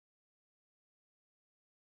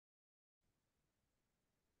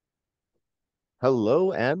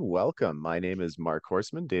Hello and welcome. My name is Mark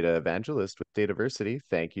Horseman, Data Evangelist with DataVersity.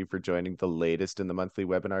 Thank you for joining the latest in the monthly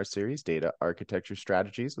webinar series, Data Architecture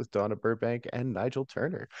Strategies with Donna Burbank and Nigel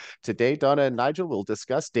Turner. Today, Donna and Nigel will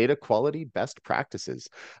discuss data quality best practices.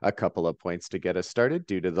 A couple of points to get us started.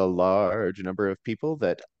 Due to the large number of people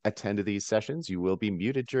that attend these sessions, you will be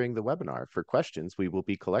muted during the webinar. For questions, we will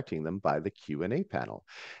be collecting them by the Q&A panel.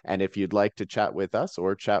 And if you'd like to chat with us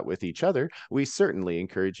or chat with each other, we certainly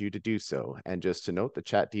encourage you to do so. And just to note, the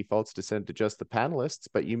chat defaults to send to just the panelists,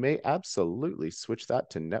 but you may absolutely switch that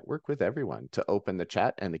to network with everyone. To open the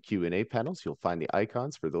chat and the Q&A panels, you'll find the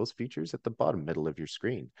icons for those features at the bottom middle of your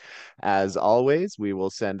screen. As always, we will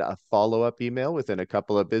send a follow-up email within a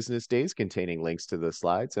couple of business days containing links to the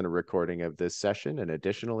slides and a recording of this session and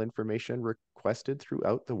additional information requested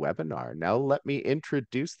throughout the webinar. Now, let me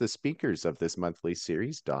introduce the speakers of this monthly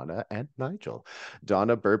series, Donna and Nigel.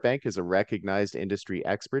 Donna Burbank is a recognized industry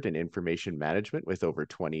expert in information management with over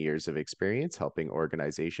 20 years of experience helping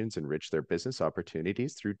organizations enrich their business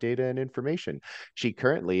opportunities through data and information. She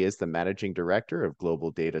currently is the managing director of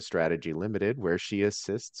Global Data Strategy Limited, where she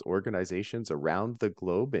assists organizations around the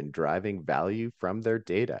globe in driving value from their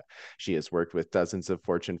data. She has worked with dozens of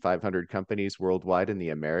Fortune 500 companies worldwide in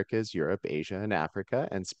the Americas, Europe, Asia, and Africa,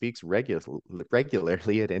 and speaks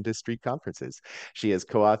regularly at industry conferences. She has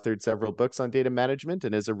co-authored several books on data management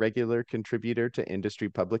and is a regular contributor to industry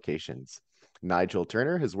publications. Nigel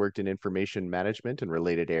Turner has worked in information management and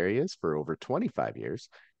related areas for over 25 years.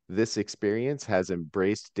 This experience has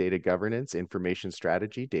embraced data governance, information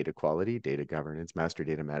strategy, data quality, data governance, master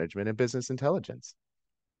data management, and business intelligence.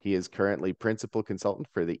 He is currently principal consultant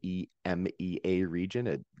for the EMEA region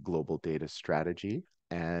at Global Data Strategy,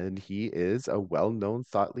 and he is a well-known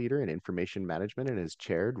thought leader in information management and has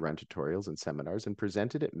chaired, run tutorials and seminars, and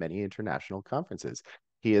presented at many international conferences.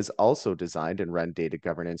 He has also designed and run data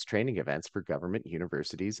governance training events for government,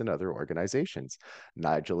 universities, and other organizations.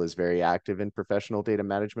 Nigel is very active in professional data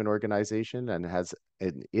management organization and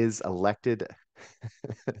is elected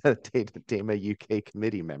a DAMA UK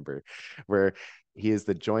committee member, where he is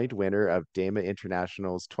the joint winner of DAMA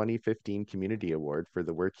International's 2015 Community Award for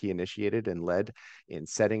the work he initiated and led in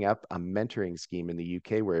setting up a mentoring scheme in the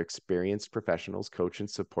UK where experienced professionals coach and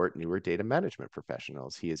support newer data management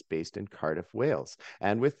professionals. He is based in Cardiff, Wales.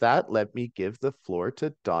 And with that, let me give the floor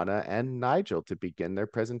to Donna and Nigel to begin their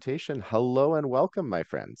presentation. Hello and welcome, my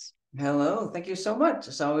friends. Hello, thank you so much.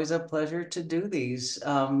 It's always a pleasure to do these.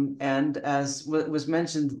 And as was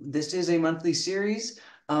mentioned, this is a monthly series.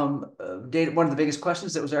 Data, one of the biggest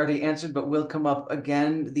questions that was already answered, but will come up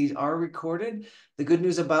again. These are recorded. The good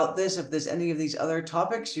news about this, if there's any of these other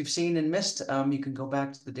topics you've seen and missed, you can go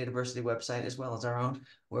back to the DataVersity website as well as our own,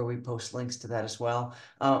 where we post links to that as well.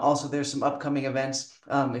 Also, there's some upcoming events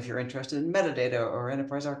if you're interested in metadata or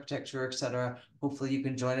enterprise architecture, et cetera. Hopefully you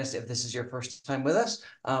can join us if this is your first time with us.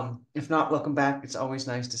 If not, welcome back. It's always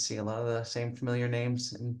nice to see a lot of the same familiar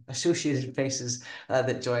names and associated faces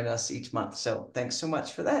that join us each month. So thanks so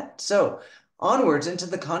much for that. So onwards into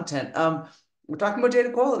the content. We're talking about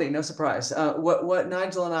data quality, no surprise. What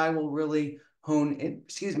Nigel and I will really hone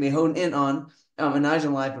in on, and Nigel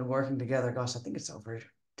and I have been working together, gosh, I think it's over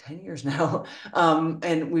 10 years now.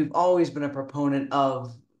 And we've always been a proponent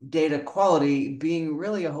of data quality being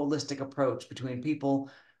really a holistic approach between people,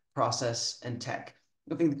 process, and tech.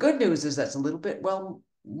 I think the good news is that's a little bit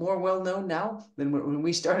more well known now than when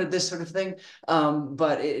we started this sort of thing.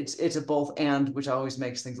 But it's a both and, which always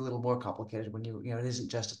makes things a little more complicated when you know it isn't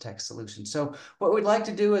just a tech solution. So what we'd like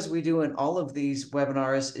to do, as we do in all of these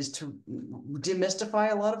webinars, is to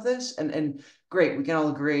demystify a lot of this. And great, we can all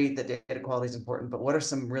agree that data quality is important, but what are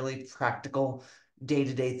some really practical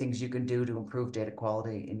day-to-day things you can do to improve data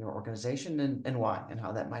quality in your organization, and why and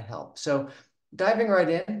how that might help? So diving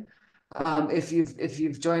right in. If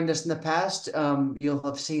you've joined us in the past, you'll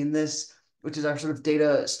have seen this, which is our sort of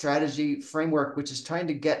data strategy framework, which is trying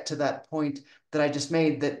to get to that point that I just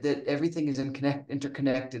made, that everything is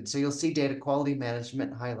interconnected. So you'll see data quality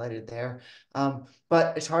management highlighted there.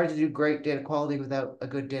 But it's hard to do great data quality without a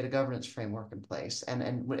good data governance framework in place.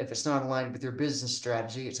 And if it's not aligned with your business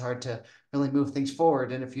strategy, it's hard to really move things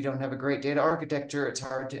forward. And if you don't have a great data architecture, it's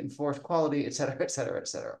hard to enforce quality, et cetera, et cetera, et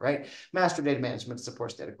cetera, right? Master data management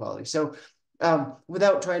supports data quality. So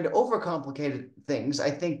without trying to overcomplicate things,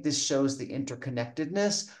 I think this shows the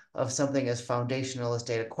interconnectedness of something as foundational as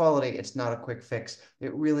data quality. It's not a quick fix.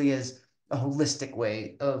 It really is a holistic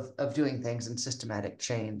way of doing things and systematic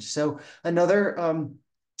change. So another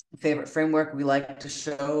favorite framework we like to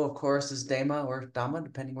show, of course, is DAMA or DAMA,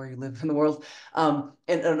 depending where you live in the world. And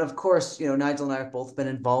of course, you know, Nigel and I have both been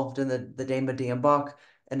involved in the DAMA DMBOK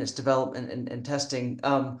and its development and testing.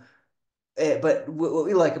 But what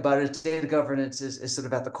we like about it is data governance is sort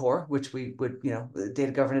of at the core, which we would,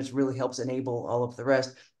 data governance really helps enable all of the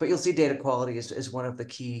rest. But you'll see data quality is one of the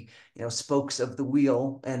key, spokes of the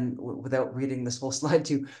wheel. And without reading this whole slide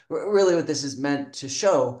to you, really what this is meant to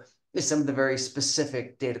show is some of the very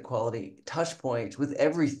specific data quality touch points with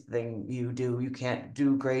everything you do. You can't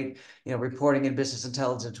do great, reporting and business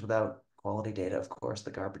intelligence without quality data, of course,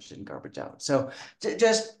 the garbage in, garbage out. So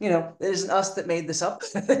just, it isn't us that made this up.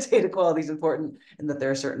 Data quality is important and that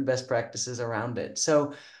there are certain best practices around it.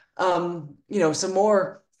 So, some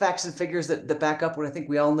more facts and figures that back up what I think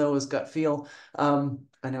we all know is gut feel.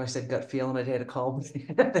 I know I said gut feel in a data call,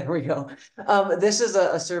 but there we go. This is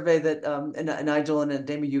a survey that Nigel and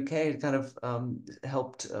Dama UK kind of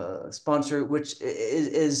helped sponsor, which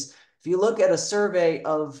is if you look at a survey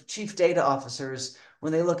of chief data officers,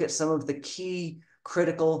 when they look at some of the key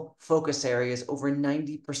critical focus areas, over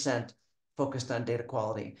 90% focused on data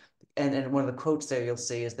quality. And one of the quotes there you'll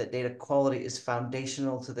see is that data quality is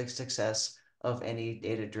foundational to the success of any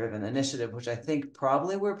data-driven initiative, which I think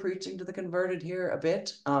probably we're preaching to the converted here a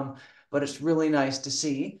bit. But it's really nice to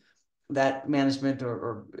see that management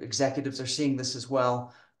or executives are seeing this as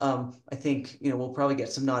well. I think, we'll probably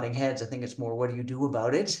get some nodding heads. I think it's more, what do you do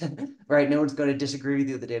about it? Right? No one's going to disagree with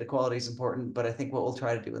you. The data quality is important, but I think what we'll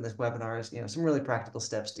try to do in this webinar is, some really practical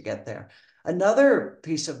steps to get there. Another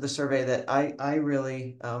piece of the survey that I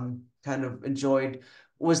really kind of enjoyed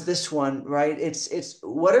was this one, right? It's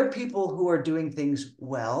what are people who are doing things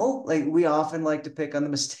well? Like we often like to pick on the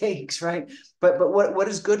mistakes, right? But what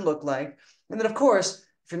does good look like? And then of course,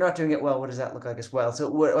 if you're not doing it well, what does that look like as well? So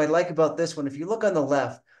what I like about this one, if you look on the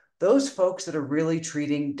left, those folks that are really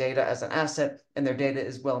treating data as an asset and their data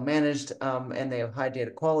is well managed and they have high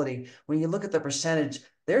data quality, when you look at the percentage,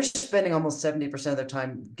 they're spending almost 70% of their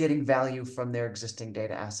time getting value from their existing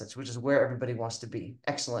data assets, which is where everybody wants to be.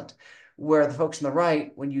 Excellent. Where the folks on the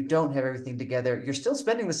right, when you don't have everything together, you're still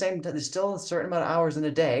spending the same, there's still a certain amount of hours in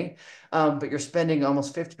a day, but you're spending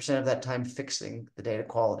almost 50% of that time fixing the data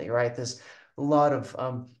quality, right? There's a lot of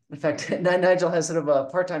in fact, Nigel has sort of a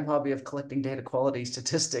part-time hobby of collecting data quality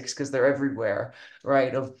statistics because they're everywhere,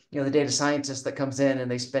 right? Of the data scientist that comes in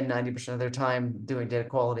and they spend 90% of their time doing data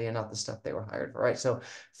quality and not the stuff they were hired for, right? So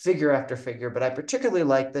figure after figure, but I particularly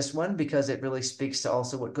like this one because it really speaks to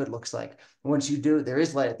also what good looks like. Once you do, there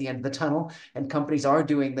is light at the end of the tunnel, and companies are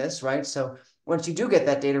doing this, right? So once you do get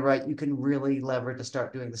that data right, you can really lever to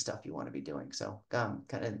start doing the stuff you want to be doing. So kind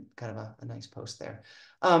of a nice post there.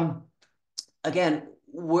 Again,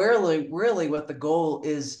 really what the goal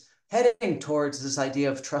is heading towards this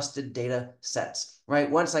idea of trusted data sets,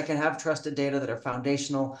 right? Once I can have trusted data that are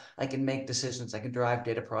foundational, I can make decisions, I can drive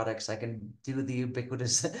data products, I can do the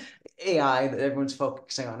ubiquitous AI that everyone's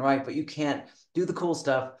focusing on, right? But you can't do the cool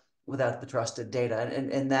stuff without the trusted data.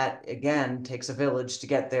 And that, again, takes a village to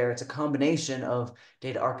get there. It's a combination of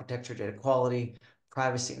data architecture, data quality,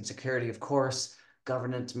 privacy and security, of course,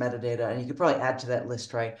 governance, metadata, and you could probably add to that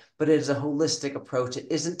list, right? But it is a holistic approach. It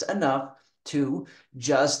isn't enough to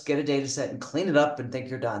just get a data set and clean it up and think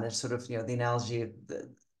you're done. It's sort of, the analogy of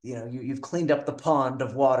you've cleaned up the pond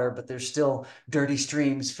of water, but there's still dirty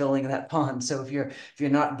streams filling that pond. So if you're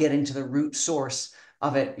not getting to the root source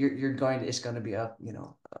of it, it's going to be a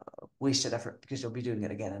wasted effort because you'll be doing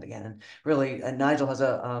it again and again. And really, Nigel has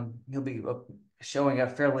he'll be showing a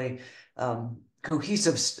fairly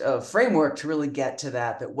cohesive framework to really get to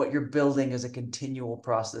that what you're building is a continual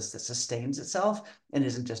process that sustains itself and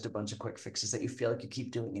isn't just a bunch of quick fixes that you feel like you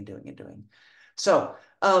keep doing and doing and doing. So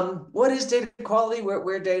what is data quality?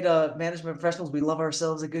 We're data management professionals. We love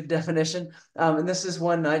ourselves a good definition. And this is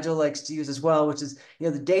one Nigel likes to use as well, which is,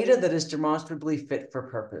 the data that is demonstrably fit for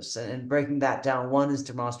purpose. And breaking that down, one is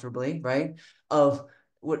demonstrably, right? Of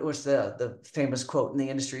what's the famous quote in the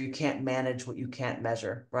industry? You can't manage what you can't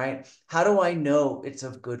measure, right? How do I know it's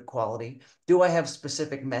of good quality? Do I have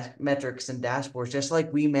specific metrics and dashboards, just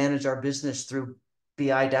like we manage our business through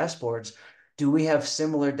BI dashboards? Do we have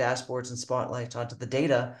similar dashboards and spotlights onto the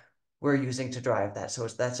data we're using to drive that? So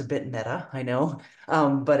that's a bit meta, I know,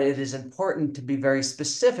 but it is important to be very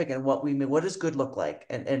specific in what we mean. What does good look like?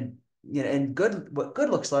 And what good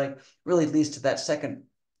looks like really leads to that second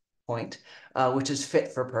point, which is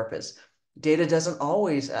fit for purpose. Data doesn't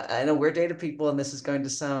always, I know we're data people and this is going to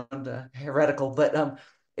sound heretical, but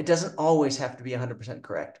it doesn't always have to be 100%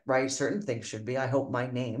 correct, right? Certain things should be. I hope my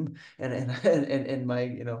name and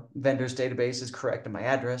my vendor's database is correct, and my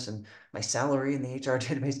address and my salary in the HR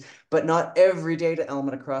database, but not every data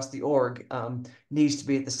element across the org needs to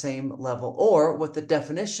be at the same level or what the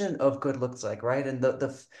definition of good looks like, right? And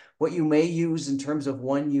what you may use in terms of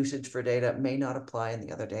one usage for data may not apply in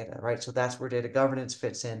the other data, right? So that's where data governance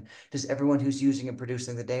fits in. Does everyone who's using and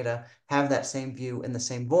producing the data have that same view and the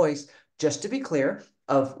same voice? Just to be clear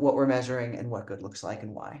of what we're measuring and what good looks like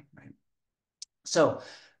and why, right? So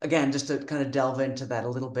again, just to kind of delve into that a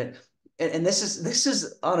little bit, and this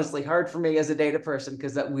is honestly hard for me as a data person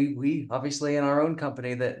because that we obviously in our own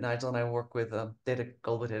company that Nigel and I work with, data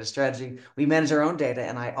global data strategy, we manage our own data,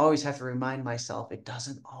 and I always have to remind myself it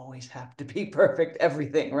doesn't always have to be perfect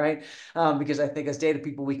everything, right? Because I think as data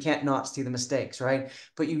people we can't not see the mistakes, right?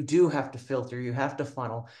 But you do have to filter, you have to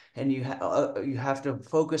funnel, and you have to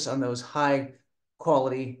focus on those high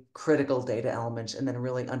quality critical data elements and then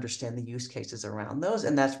really understand the use cases around those,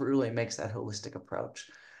 and that's what really makes that holistic approach.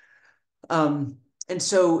 um, and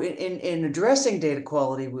so in addressing data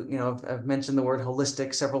quality, I've mentioned the word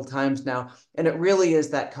holistic several times now, and it really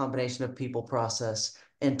is that combination of people, process,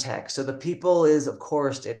 and tech. So the people is, of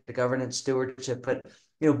course, data governance, stewardship, but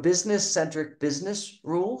business-centric business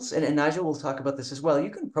rules, and Nigel will talk about this as well.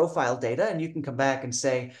 You can profile data and you can come back and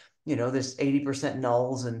say, there's 80%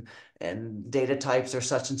 nulls and data types are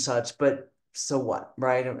such and such, but so what,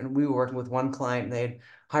 right? And we were working with one client, and they had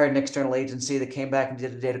hired an external agency that came back and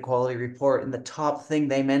did a data quality report. And the top thing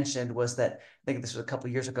they mentioned was that, I think this was a couple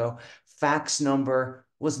of years ago, fax number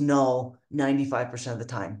was null 95% of the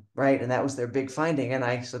time, right? And that was their big finding. And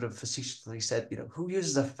I sort of facetiously said, who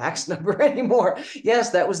uses a fax number anymore?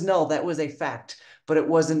 Yes, that was null. That was a fact, but it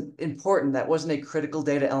wasn't important. That wasn't a critical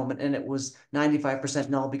data element. And it was 95%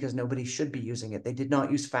 null because nobody should be using it. They did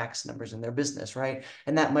not use fax numbers in their business, right?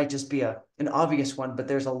 And that might just be an obvious one, but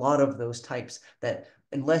there's a lot of those types that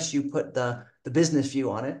unless you put the business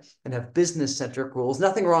view on it and have business centric rules,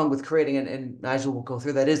 nothing wrong with creating, and Nigel will go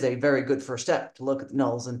through, that is a very good first step to look at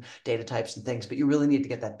nulls and data types and things, but you really need to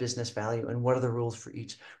get that business value and what are the rules for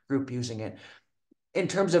each group using it. In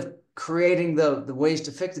terms of creating the ways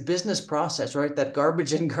to fix the business process, right? That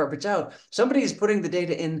garbage in, garbage out. Somebody is putting the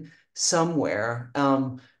data in somewhere.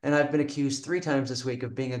 And I've been accused 3 times this week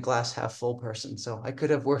of being a glass half full person. So I could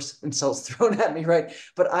have worse insults thrown at me, right?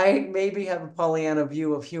 But I maybe have a Pollyanna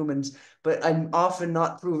view of humans, but I'm often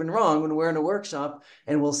not proven wrong when we're in a workshop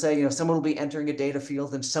and we'll say, someone will be entering a data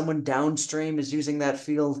field and someone downstream is using that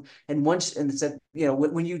field. And it said,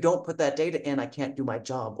 when you don't put that data in, I can't do my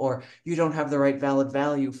job, or you don't have the right valid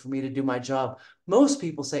value for me to do my job. Most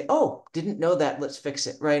people say, oh, didn't know that, let's fix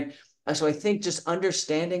it, right? So I think just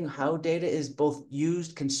understanding how data is both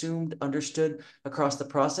used, consumed, understood across the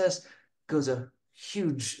process goes a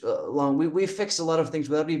huge long. We fixed a lot of things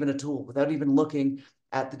without even a tool, without even looking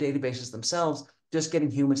at the databases themselves, just getting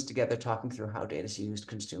humans together, talking through how data is used,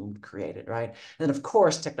 consumed, created, right? And of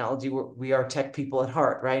course, technology, we are tech people at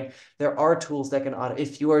heart, right? There are tools that can automate.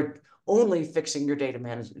 If you are only fixing your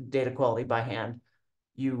data quality by hand,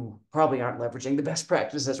 you probably aren't leveraging the best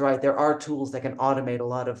practices, right? There are tools that can automate a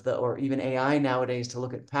lot of or even AI nowadays to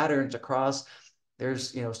look at patterns across.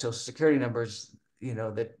 There's, social security numbers,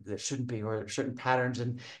 that shouldn't be, or certain patterns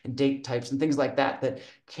and date types and things like that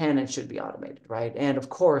can and should be automated, right? And of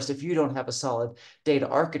course, if you don't have a solid data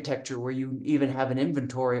architecture where you even have an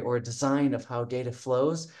inventory or a design of how data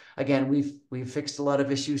flows, again, we've fixed a lot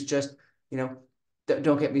of issues just,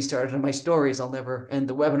 don't get me started on my stories. I'll never end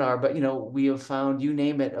the webinar, but we have found, you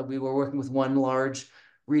name it. We were working with one large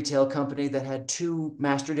retail company that had 2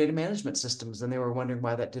 master data management systems, and they were wondering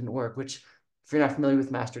why that didn't work, which, if you're not familiar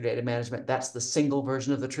with master data management, that's the single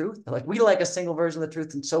version of the truth. Like, we like a single version of the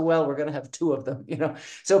truth, and so, well, we're going to have 2 of them,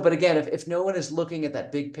 So, but again, if no one is looking at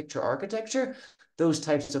that big picture architecture, those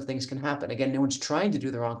types of things can happen. Again, no one's trying to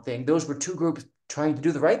do the wrong thing. Those were 2 groups trying to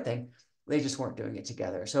do the right thing. They just weren't doing it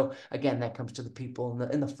together. So again, that comes to the people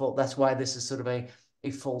in the full. That's why this is sort of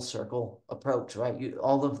a full circle approach, right?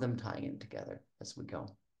 All of them tying in together as we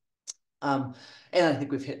go. And I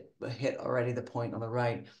think we've hit already the point on the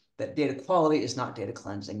right that data quality is not data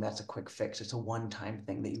cleansing. That's a quick fix. It's a one-time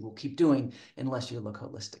thing that you will keep doing unless you look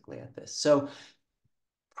holistically at this. So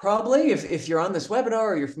probably if you're on this webinar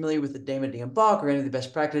or you're familiar with the Damon Bach or any of the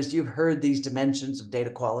best practices, you've heard these dimensions of data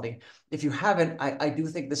quality. If you haven't, I do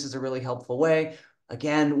think this is a really helpful way.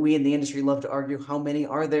 Again, we in the industry love to argue how many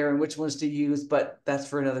are there and which ones to use, but that's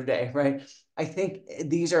for another day, right? I think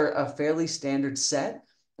these are a fairly standard set,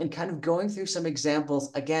 and kind of going through some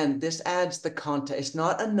examples. Again, this adds the context. It's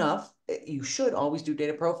not enough. You should always do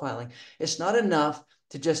data profiling. It's not enough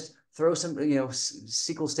to just throw some,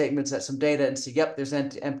 SQL statements at some data and see, yep, there's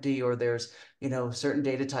empty, or there's, certain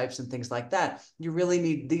data types and things like that. You really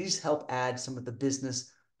need, these help add some of the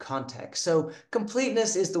business context. So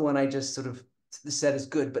completeness is the one I just sort of said is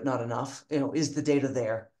good, but not enough. Is the data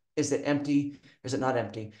there? Is it empty? Is it not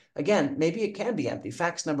empty? Again, maybe it can be empty.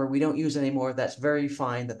 Fax number we don't use anymore. That's very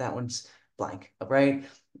fine that one's blank, right?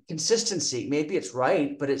 Consistency, maybe it's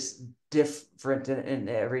right, but it's different in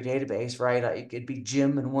every database, right? It could be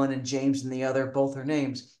Jim in one and James in the other, both are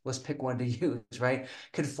names. Let's pick one to use, right?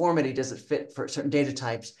 Conformity, does it fit for certain data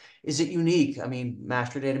types? Is it unique? I mean,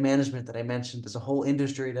 master data management that I mentioned, there's a whole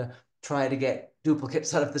industry to try to get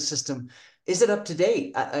duplicates out of the system. Is it up to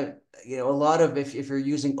date? A lot of, if you're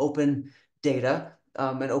using open data,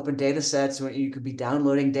 and open data sets, you could be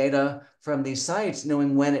downloading data from these sites,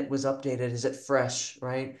 knowing when it was updated. Is it fresh,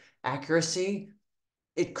 right? Accuracy,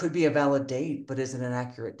 it could be a valid date, but is it an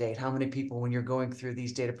accurate date? How many people, when you're going through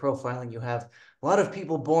these data profiling, you have a lot of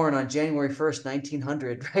people born on January 1st,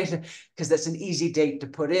 1900, right? Because that's an easy date to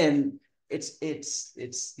put in. It's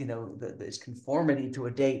it's conformity to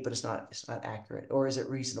a date, but it's not accurate. Or is it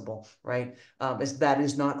reasonable, right? That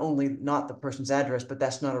is not only not the person's address, but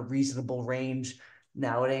that's not a reasonable range.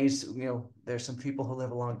 Nowadays, there's some people who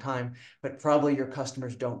live a long time, but probably your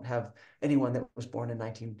customers don't have anyone that was born in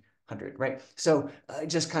 1900, right? So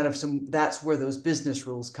just kind of that's where those business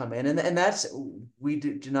rules come in. And that's,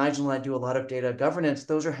 Nigel and I do a lot of data governance.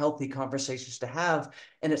 Those are healthy conversations to have.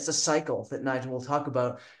 And it's a cycle that Nigel will talk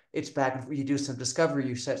about. It's back, you do some discovery,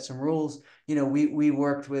 you set some rules. We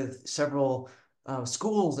worked with several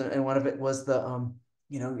schools, and one of it was the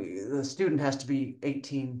student has to be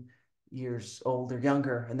 18 years old or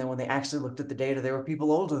younger. And then when they actually looked at the data, there were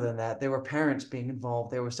people older than that. There were parents being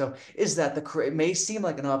involved. So is that it may seem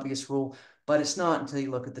like an obvious rule, but it's not until you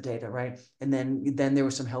look at the data, right? And then there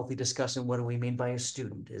was some healthy discussion. What do we mean by a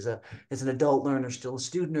student? Is an adult learner still a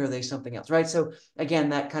student, or are they something else, right? So again,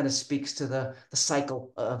 that kind of speaks to the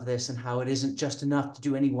cycle of this, and how it isn't just enough to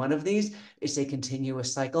do any one of these. It's a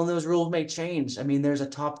continuous cycle, and those rules may change. I mean, there's a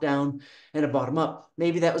top down and a bottom up.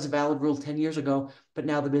 Maybe that was a valid rule 10 years ago, but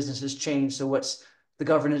now the business has changed. So what's the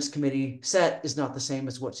governance committee set is not the same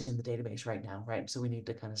as what's in the database right now, right? So we need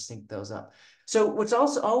to kind of sync those up. So what's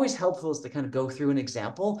also always helpful is to kind of go through an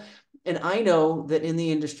example. And I know that in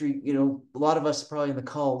the industry, a lot of us probably in the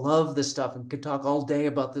call love this stuff and could talk all day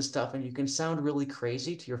about this stuff. And you can sound really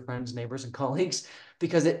crazy to your friends, neighbors, and colleagues,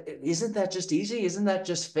 because it isn't that just easy? Isn't that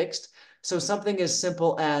just fixed? So something as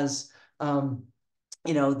simple as,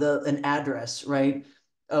 an address, right?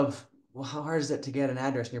 Of, well, how hard is it to get an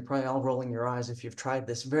address? And you're probably all rolling your eyes if you've tried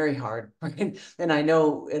this. Very hard, right? And I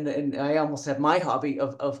know, and I almost have my hobby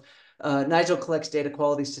of Nigel collects data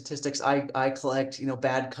quality statistics. I collect,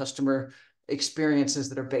 bad customer experiences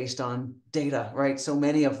that are based on data, right? So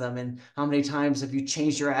many of them. And how many times have you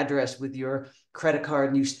changed your address with your credit card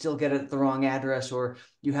and you still get it at the wrong address? Or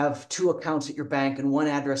you have two accounts at your bank and one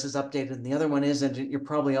address is updated and the other one isn't. You're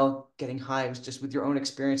probably all getting hives just with your own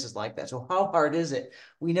experiences like that. So how hard is it?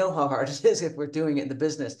 We know how hard it is if we're doing it in the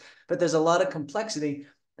business, but there's a lot of complexity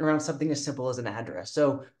around something as simple as an address.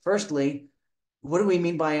 So firstly, what do we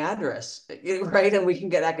mean by address, right? And we can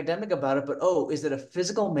get academic about it, but is it a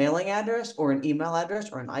physical mailing address or an email address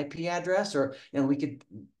or an IP address? Or, we could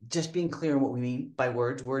just being clear on what we mean by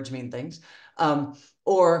words. Words mean things.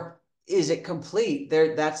 Or is it complete?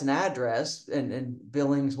 That's an address, and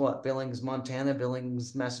Billings, what? Billings, Montana,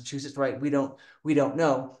 Billings, Massachusetts, right? We don't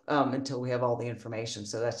know until we have all the information.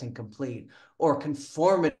 So that's incomplete. Or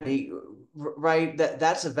conformity, right?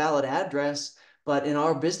 That's a valid address. But in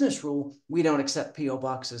our business rule, we don't accept PO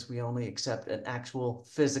boxes. We only accept an actual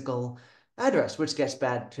physical address, which gets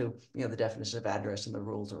back to the definition of address and the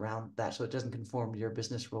rules around that. So it doesn't conform to your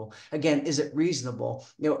business rule. Again, is it reasonable?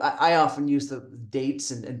 I often use the dates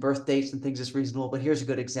and birth dates and things as reasonable. But here's a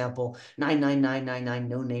good example: 99999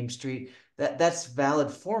 No Name Street. That's valid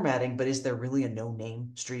formatting, but is there really a no name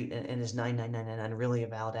street, and is 99999 really a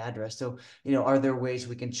valid address? So are there ways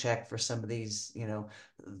we can check for some of these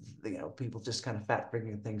people just kind of fat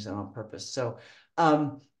figuring things on purpose? So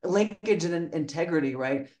linkage and integrity,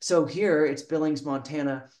 right? So here it's Billings,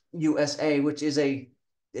 Montana, USA, which is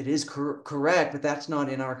it is correct, but that's not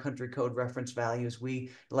in our country code reference values. We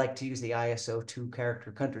like to use the ISO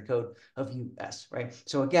 2-character country code of US, right?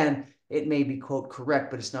 So again, it may be quote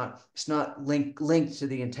correct, but it's not linked to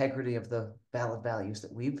the integrity of the valid values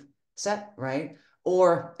that we've set, right?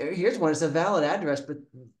 Or here's one: it's a valid address, but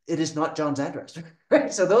it is not John's address,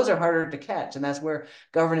 right? So those are harder to catch, and that's where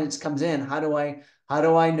governance comes in. How do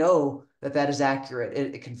I know that is accurate?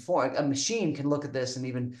 It can form a machine can look at this and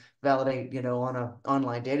even validate, on an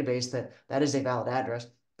online database that is a valid address.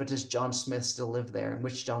 But does John Smith still live there? And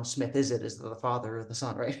which John Smith is it? Is it the father or the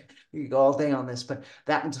son, right? You could go all day on this, but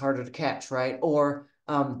that one's harder to catch, right? Or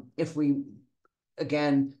if we,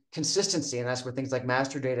 again, consistency, and that's where things like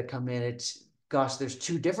master data come in. It's gosh, there's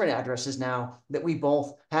two different addresses now that we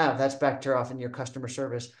both have. That's back to often your customer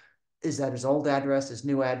service. Is that his old address, his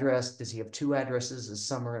new address? Does he have two addresses, his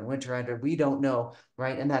summer and winter address? We don't know,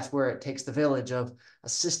 right? And that's where it takes the village of a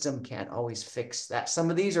system can't always fix that. Some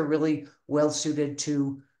of these are really well suited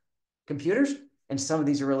to computers, and some of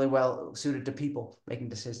these are really well suited to people making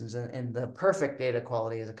decisions. And the perfect data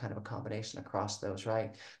quality is a kind of a combination across those,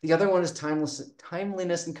 right? The other one is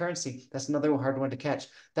timeliness and currency. That's another hard one to catch.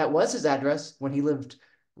 That was his address when he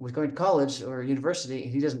was going to college or university.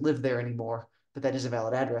 He doesn't live there anymore, but that is a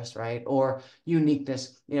valid address, right? Or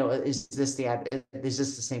uniqueness, is this the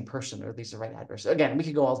same person, or are these the right address? Again, we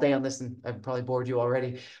could go all day on this, and I've probably bored you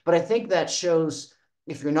already, but I think that shows,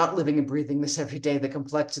 if you're not living and breathing this every day, the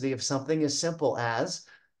complexity of something as simple as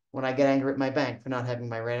when I get angry at my bank for not having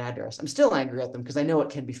my right address. I'm still angry at them because I know it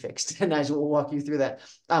can be fixed, and Nigel will walk you through that.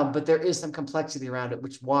 But there is some complexity around it,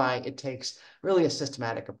 which is why it takes really a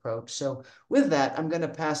systematic approach. So with that, I'm going to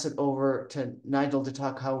pass it over to Nigel to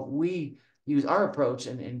talk how we use our approach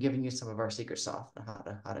and giving you some of our secret sauce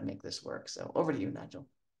on how to make this work. So over to you, Nigel.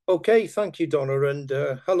 Okay, thank you, Donna, and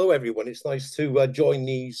hello, everyone. It's nice to join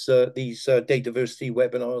these Dataversity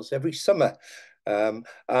webinars every summer.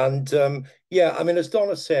 Yeah, I mean, as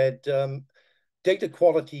Donna said, data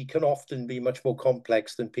quality can often be much more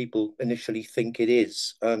complex than people initially think it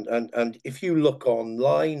is. And if you look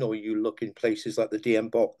online or you look in places like the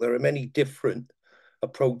DMBOK, there are many different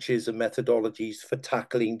approaches and methodologies for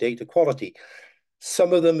tackling data quality.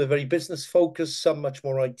 Some of them are very business focused, some much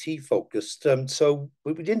more IT focused. So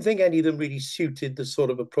we didn't think any of them really suited the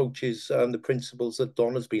sort of approaches and the principles that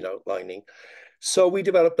Donna's been outlining. So we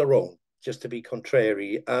developed our own, just to be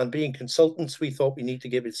contrary. And being consultants, we thought we need to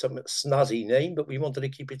give it some snazzy name, but we wanted to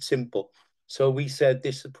keep it simple. So we said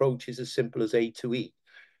this approach is as simple as A to E.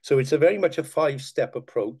 So it's a very much a 5-step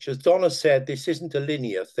approach. As Donna said, this isn't a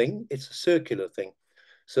linear thing, it's a circular thing.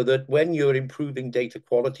 So that when you're improving data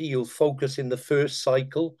quality, you'll focus in the first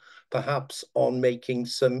cycle, perhaps on making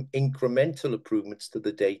some incremental improvements to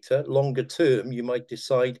the data. Longer term, you might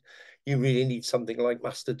decide you really need something like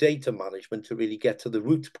master data management to really get to the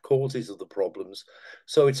root causes of the problems.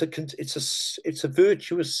 So it's a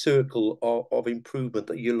virtuous circle of improvement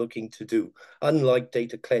that you're looking to do, unlike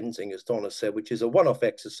data cleansing, as Donna said, which is a one-off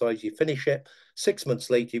exercise. You finish it, 6 months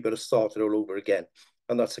later, you've got to start it all over again.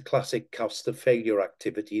 And that's a classic cost of failure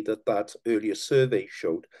activity that earlier survey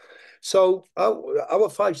showed. So our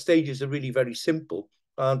 5 stages are really very simple.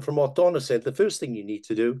 And from what Donna said, the first thing you need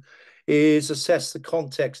to do is assess the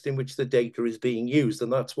context in which the data is being used.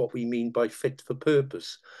 And that's what we mean by fit for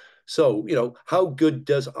purpose. So, how good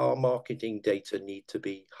does our marketing data need to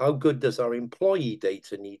be? How good does our employee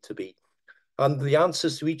data need to be? And the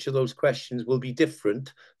answers to each of those questions will be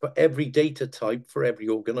different for every data type for every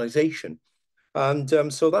organization.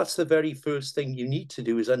 And so that's the very first thing you need to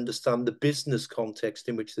do, is understand the business context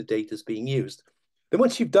in which the data is being used. Then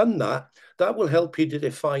once you've done that, that will help you to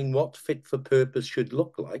define what fit for purpose should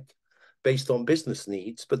look like based on business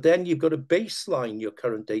needs. But then you've got to baseline your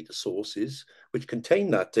current data sources, which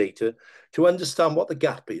contain that data, to understand what the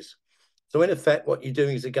gap is. So in effect, what you're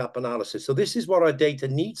doing is a gap analysis. So this is what our data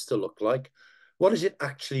needs to look like. What does it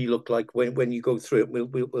actually look like when you go through it?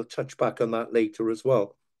 We'll touch back on that later as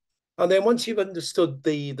well. And then once you've understood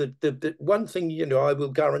the one thing, I will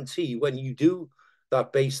guarantee, when you do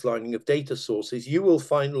that baselining of data sources, you will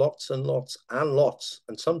find lots and lots and lots,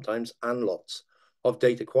 and sometimes and lots of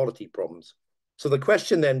data quality problems. So the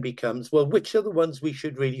question then becomes, well, which are the ones we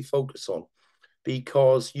should really focus on?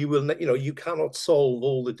 Because you cannot solve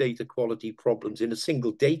all the data quality problems in a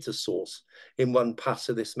single data source in one pass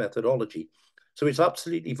of this methodology. So it's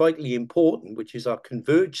absolutely vitally important, which is our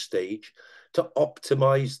converge stage, to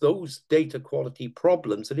optimize those data quality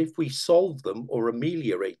problems. And if we solve them or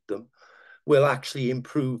ameliorate them, will actually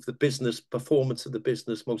improve the business performance of the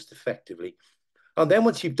business most effectively. And then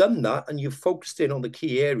once you've done that and you've focused in on the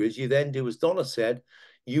key areas, you then do, as Donna said,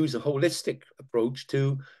 use a holistic approach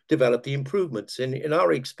to develop the improvements. In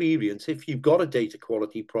our experience, if you've got a data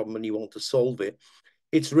quality problem and you want to solve it,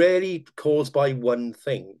 it's rarely caused by one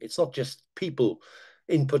thing. It's not just people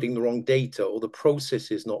inputting the wrong data, or the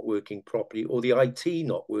process is not working properly, or the IT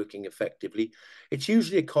not working effectively. It's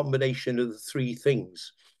usually a combination of the 3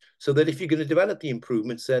 things. So that if you're going to develop the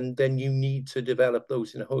improvements, then you need to develop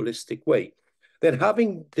those in a holistic way. Then,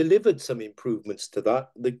 having delivered some improvements to that,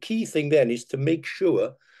 the key thing then is to make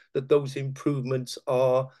sure that those improvements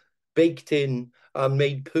are baked in and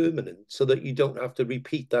made permanent, so that you don't have to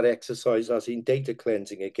repeat that exercise as in data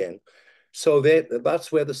cleansing again. So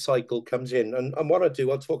that's where the cycle comes in. And what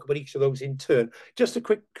I'll talk about each of those in turn. Just a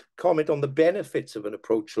quick comment on the benefits of an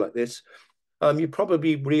approach like this. You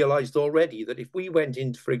probably realized already that if we went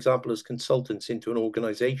in, for example, as consultants into an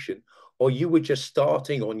organization, or you were just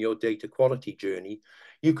starting on your data quality journey,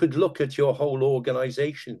 you could look at your whole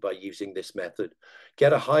organization by using this method,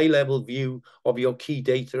 get a high level view of your key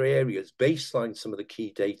data areas, baseline some of the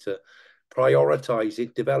key data, prioritize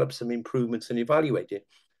it, develop some improvements and evaluate it.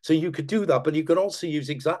 So you could do that, but you could also use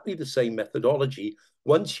exactly the same methodology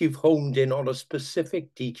once you've honed in on a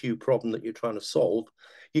specific DQ problem that you're trying to solve.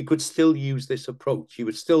 You could still use this approach. You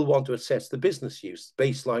would still want to assess the business use,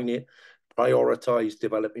 baseline it, prioritize,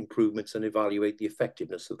 develop improvements, and evaluate the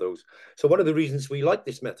effectiveness of those. So one of the reasons we like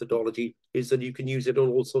this methodology is that you can use it at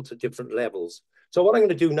all sorts of different levels. So what I'm going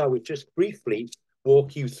to do now is just briefly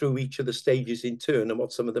walk you through each of the stages in turn and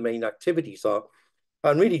what some of the main activities are,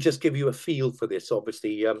 and really just give you a feel for this,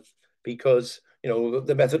 obviously, because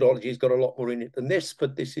the methodology has got a lot more in it than this,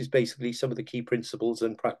 but this is basically some of the key principles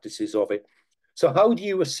and practices of it. So how do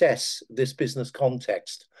you assess this business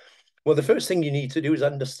context? Well, the first thing you need to do is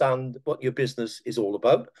understand what your business is all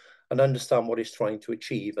about and understand what it's trying to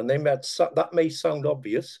achieve. And that may sound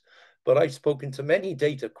obvious, but I've spoken to many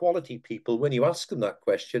data quality people when you ask them that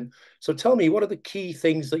question. So tell me, what are the key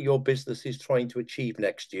things that your business is trying to achieve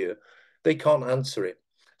next year? They can't answer it.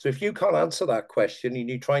 So if you can't answer that question and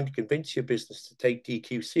you're trying to convince your business to take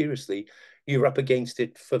DQ seriously, you're up against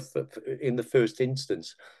it in the first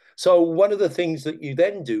instance. So one of the things that you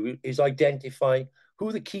then do is identify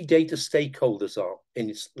who the key data stakeholders are.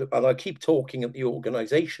 And I keep talking at the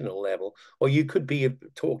organizational level, or you could be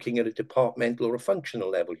talking at a departmental or a functional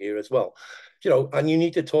level here as well. And you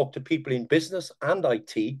need to talk to people in business and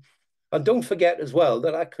IT. And don't forget as well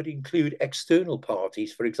that that could include external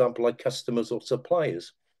parties, for example, like customers or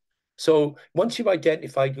suppliers. So once you've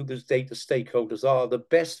identified who those data stakeholders are, the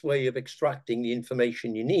best way of extracting the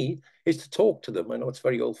information you need is to talk to them. I know it's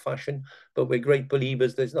very old-fashioned, but we're great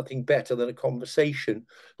believers. There's nothing better than a conversation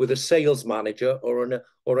with a sales manager or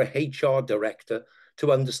a HR director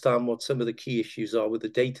to understand what some of the key issues are with the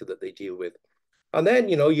data that they deal with. And then,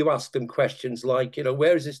 you ask them questions like,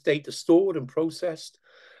 where is this data stored and processed?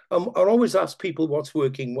 I always ask people what's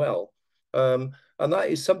working well. And that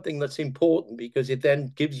is something that's important because it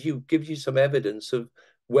then gives you some evidence of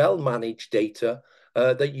well-managed data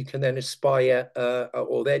that you can then aspire,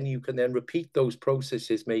 or then you can then repeat those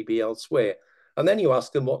processes maybe elsewhere. And then you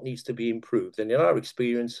ask them what needs to be improved. And in our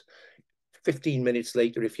experience, 15 minutes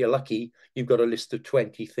later, if you're lucky, you've got a list of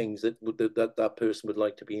 20 things that person would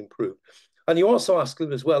like to be improved. And you also ask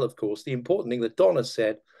them as well, of course, the important thing that Donna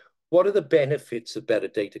said, what are the benefits of better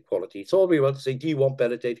data quality? It's all we want to say, do you want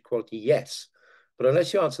better data quality? Yes. But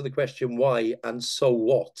unless you answer the question why and so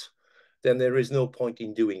what, then there is no point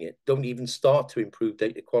in doing it. Don't even start to improve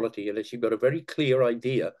data quality unless you've got a very clear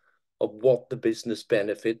idea of what the business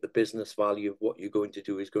benefit, the business value of what you're going to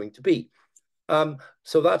do is going to be.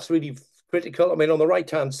 So that's really critical. I mean, on the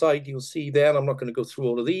right-hand side, you'll see there, and I'm not going to go through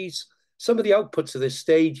all of these, some of the outputs of this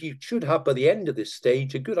stage. You should have, by the end of this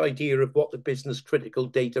stage, a good idea of what the business critical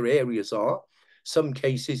data areas are. Some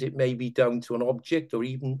cases, it may be down to an object or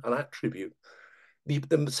even an attribute.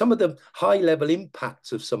 Some of the high-level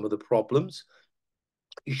impacts of some of the problems.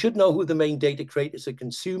 You should know who the main data creators and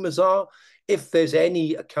consumers are. If there's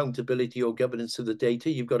any accountability or governance of the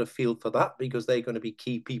data, you've got a feel for that because they're going to be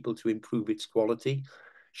key people to improve its quality.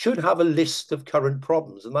 Should have a list of current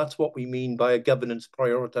problems, and that's what we mean by a governance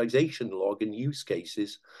prioritization log in use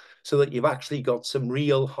cases, so that you've actually got some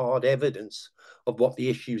real hard evidence of what the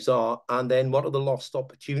issues are, and then what are the lost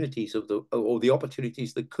opportunities or the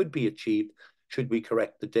opportunities that could be achieved should we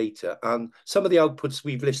correct the data. And some of the outputs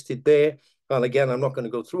we've listed there, and again, I'm not going to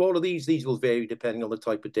go through all of these. These will vary depending on the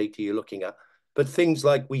type of data you're looking at. But things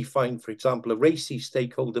like we find, for example, a RACI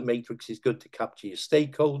stakeholder matrix is good to capture your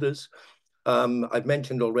stakeholders. I've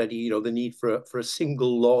mentioned already, the need for a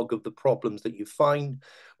single log of the problems that you find.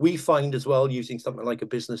 We find as well using something like a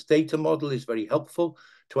business data model is very helpful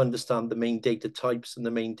to understand the main data types and the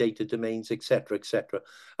main data domains, et cetera, et cetera.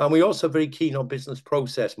 And we're also very keen on business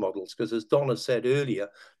process models because, as Donna said earlier,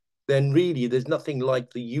 then really there's nothing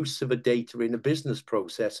like the use of a data in a business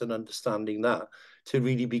process and understanding that to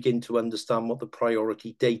really begin to understand what the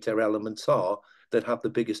priority data elements are that have the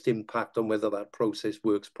biggest impact on whether that process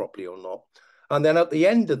works properly or not. And then at the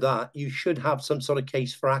end of that, you should have some sort of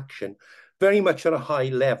case for action, very much at a high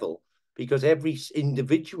level, because every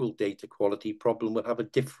individual data quality problem will have a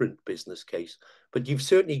different business case. But you've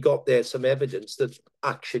certainly got there some evidence that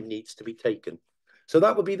action needs to be taken. So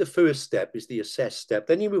that would be the first step, is the assess step.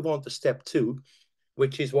 Then you move on to step 2,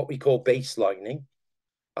 which is what we call baselining.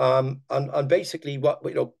 And basically what,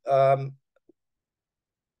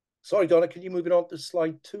 sorry, Donna, can you move it on to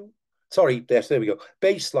slide 2? Sorry, yes, there we go.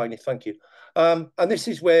 Baselining, thank you. And this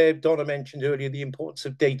is where Donna mentioned earlier the importance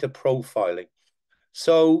of data profiling.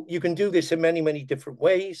 So you can do this in many, many different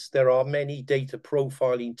ways. There are many data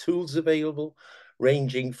profiling tools available,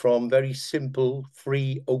 ranging from very simple,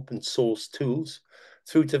 free, open source tools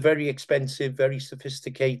through to very expensive, very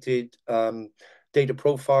sophisticated data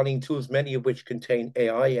profiling tools, many of which contain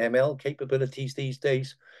AI, ML capabilities these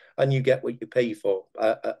days, and you get what you pay for,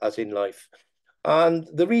 as in life. And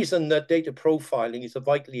the reason that data profiling is a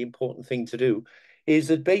vitally important thing to do is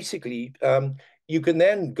that basically you can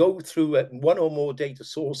then go through one or more data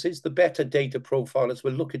sources. The better data profilers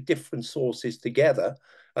will look at different sources together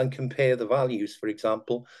and compare the values, for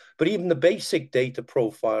example. But even the basic data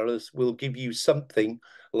profilers will give you something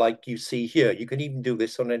like you see here. You can even do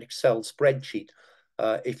this on an Excel spreadsheet.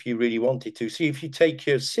 If you really wanted to. So if you take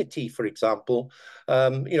your city, for example,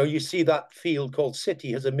 you see that field called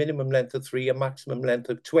city has a minimum length of 3, a maximum length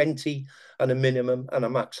of 20, and a minimum and a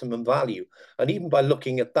maximum value. And even by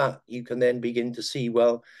looking at that, you can then begin to see,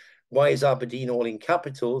 well, why is Aberdeen all in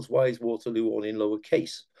capitals? Why is Waterloo all in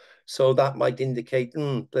lowercase? So that might indicate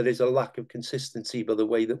there is a lack of consistency by the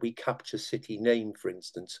way that we capture city name, for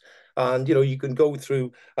instance. And, you can go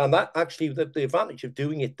through, and that actually, the advantage of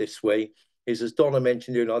doing it this way is, as Donna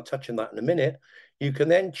mentioned earlier, I'll touch on that in a minute, you can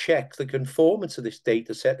then check the conformance of this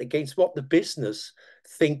data set against what the business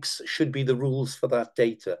thinks should be the rules for that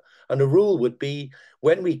data. And a rule would be,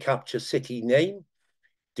 when we capture city name,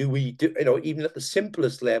 do we do, even at the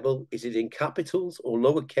simplest level, is it in capitals or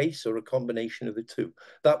lowercase or a combination of the two?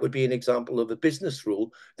 That would be an example of a business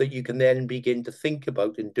rule that you can then begin to think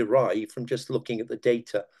about and derive from just looking at the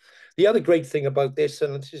data. The other great thing about this,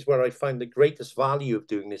 and this is where I find the greatest value of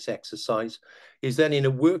doing this exercise, is then in a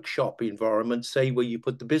workshop environment, say where you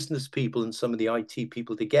put the business people and some of the IT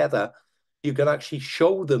people together, you can actually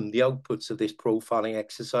show them the outputs of this profiling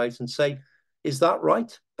exercise and say, is that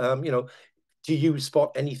right? Do you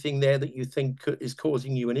spot anything there that you think is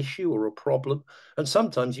causing you an issue or a problem? And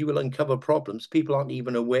sometimes you will uncover problems people aren't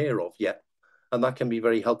even aware of yet. And that can be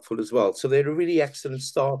very helpful as well. So they're a really excellent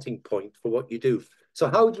starting point for what you do. So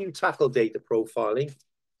how do you tackle data profiling?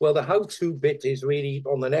 Well, the how-to bit is really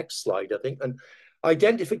on the next slide, I think. And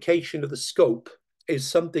identification of the scope is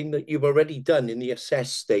something that you've already done in the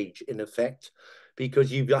assess stage, in effect,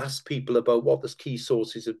 because you've asked people about what the key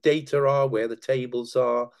sources of data are, where the tables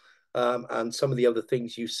are, and some of the other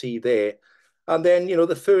things you see there. And then,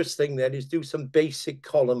 the first thing then is do some basic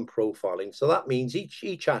column profiling. So that means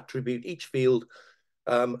each attribute, each field,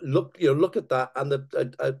 look at that, and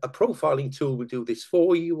a profiling tool will do this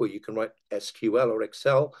for you, or you can write SQL or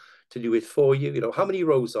Excel to do it for you. How many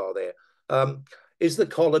rows are there? Is the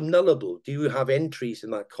column nullable? Do you have entries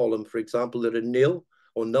in that column, for example, that are nil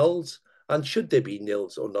or nulls? And should there be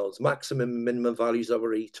nils or nulls? Maximum and minimum values I've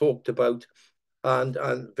already talked about, and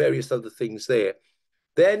various other things there.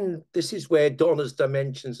 Then this is where Donna's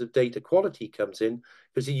dimensions of data quality comes in,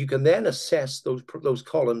 because you can then assess those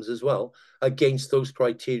columns as well against those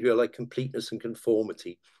criteria like completeness and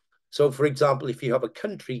conformity. So, for example, if you have a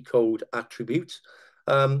country code attribute,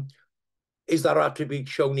 is that attribute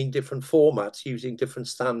shown in different formats using different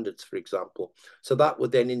standards, for example? So that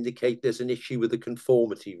would then indicate there's an issue with the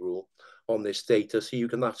conformity rule on this data, so you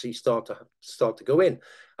can actually start to go in.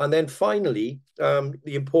 And then finally, the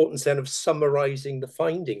importance then of summarizing the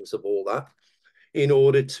findings of all that in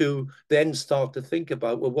order to then start to think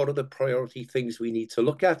about, well, what are the priority things we need to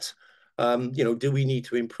look at? Do we need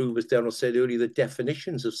to improve, as Daniel said earlier, the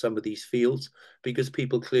definitions of some of these fields, because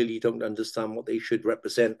people clearly don't understand what they should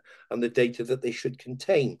represent and the data that they should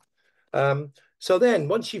contain. So then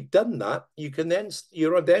once you've done that,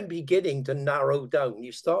 you're then beginning to narrow down.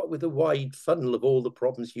 You start with a wide funnel of all the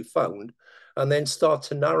problems you found, and then start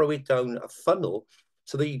to narrow it down a funnel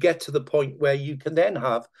so that you get to the point where you can then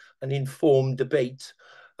have an informed debate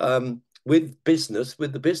with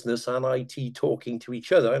the business and IT talking to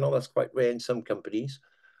each other. I know that's quite rare in some companies.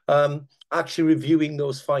 Actually reviewing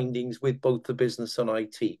those findings with both the business and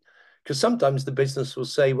IT. Because sometimes the business will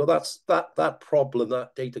say, well, that problem,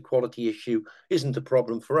 that data quality issue isn't a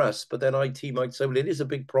problem for us. But then IT might say, well, it is a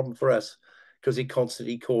big problem for us because it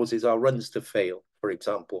constantly causes our runs to fail, for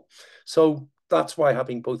example. So that's why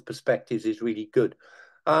having both perspectives is really good.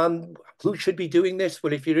 Who should be doing this?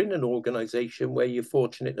 Well, if you're in an organization where you're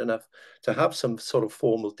fortunate enough to have some sort of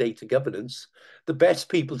formal data governance, the best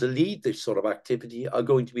people to lead this sort of activity are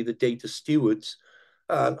going to be the data stewards,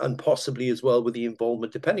 and possibly as well with the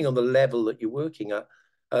involvement, depending on the level that you're working at,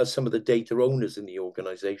 some of the data owners in the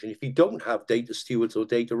organization. If you don't have data stewards or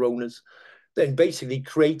data owners, then basically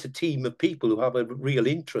create a team of people who have a real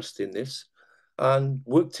interest in this and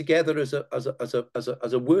work together as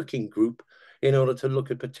a working group in order to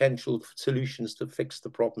look at potential solutions to fix the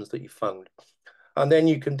problems that you found. And then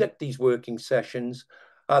you conduct these working sessions.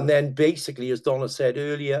 And then basically, as Donna said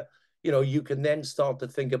earlier, you can then start to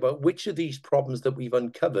think about which of these problems that we've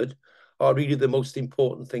uncovered are really the most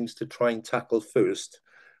important things to try and tackle first.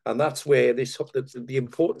 And that's where the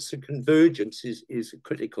importance of convergence is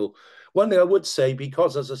critical. One thing I would say,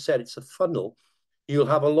 because as I said, it's a funnel, you'll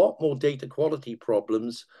have a lot more data quality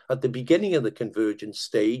problems at the beginning of the convergence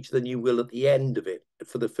stage than you will at the end of it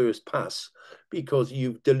for the first pass, because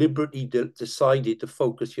you've deliberately decided to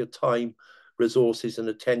focus your time, resources, and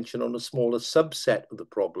attention on a smaller subset of the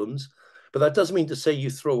problems. But that doesn't mean to say you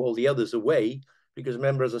throw all the others away, because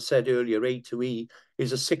remember, as I said earlier, A to E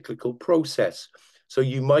is a cyclical process. So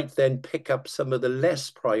you might then pick up some of the less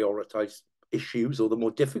prioritized issues, or the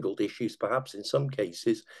more difficult issues, perhaps in some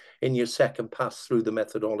cases, in your second pass through the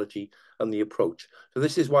methodology and the approach. So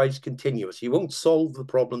this is why it's continuous. You won't solve the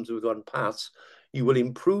problems with one pass. You will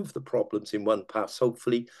improve the problems in one pass,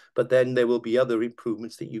 hopefully, but then there will be other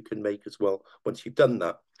improvements that you can make as well once you've done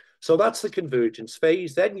that. So that's the convergence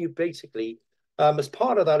phase. Then you basically, as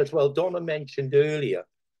part of that as well, Donna mentioned earlier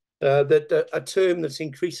that a term that's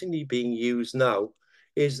increasingly being used now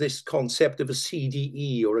is this concept of a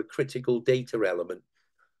CDE, or a critical data element.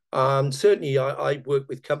 And certainly I work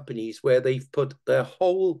with companies where they've put their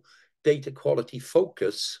whole data quality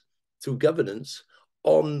focus through governance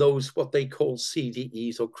on those, what they call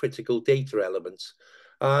CDEs, or critical data elements.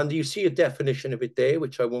 And you see a definition of it there,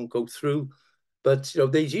 which I won't go through. But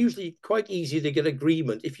there's usually quite easy to get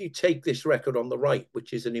agreement. If you take this record on the right,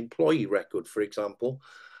 which is an employee record, for example,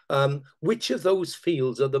 which of those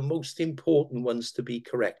fields are the most important ones to be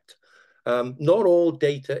correct? Not all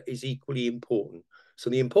data is equally important. So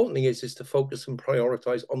the important thing is to focus and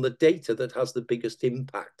prioritize on the data that has the biggest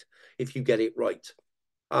impact if you get it right.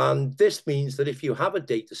 And this means that if you have a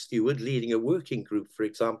data steward leading a working group, for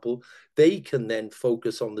example, they can then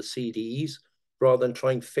focus on the CDEs rather than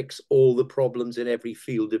try and fix all the problems in every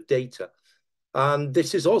field of data. And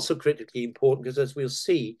this is also critically important because, as we'll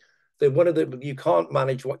see, that you can't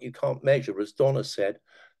manage what you can't measure, as Donna said,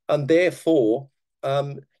 and therefore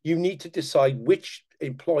you need to decide which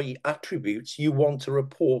employee attributes you want to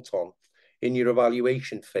report on in your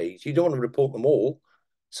evaluation phase. You don't want to report them all,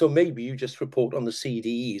 so maybe you just report on the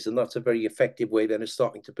CDEs, and that's a very effective way then of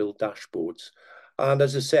starting to build dashboards. And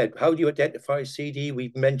as I said, how do you identify a CDE?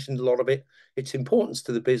 We've mentioned a lot of it. Its importance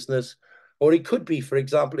to the business, or it could be, for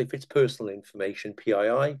example, if it's personal information,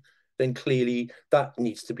 PII, then clearly that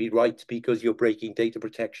needs to be right, because you're breaking data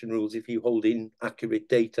protection rules if you hold inaccurate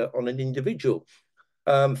data on an individual,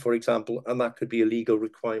 for example, and that could be a legal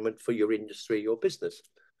requirement for your industry or business.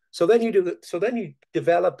 So then you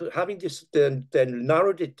develop, having this then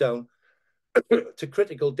narrowed it down to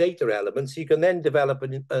critical data elements, you can then develop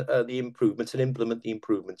the improvements and implement the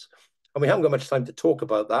improvements. And we haven't got much time to talk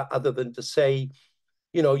about that, other than to say,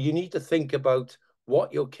 you need to think about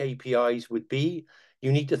what your KPIs would be.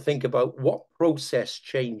 You need to think about what process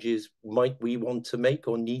changes might we want to make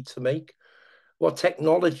or need to make. What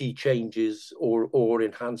technology changes or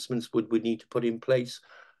enhancements would we need to put in place,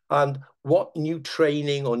 and what new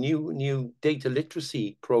training or new data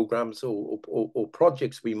literacy programs or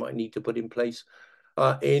projects we might need to put in place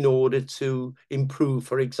in order to improve,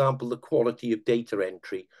 for example, the quality of data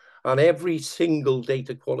entry. And every single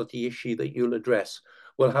data quality issue that you'll address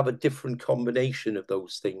will have a different combination of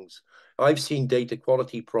those things. I've seen data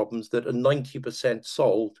quality problems that are 90%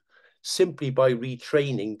 solved simply by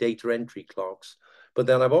retraining data entry clerks. But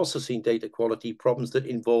then I've also seen data quality problems that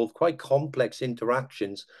involve quite complex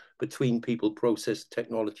interactions between people, process,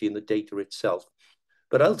 technology, and the data itself.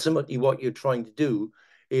 But ultimately, what you're trying to do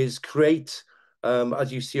is create,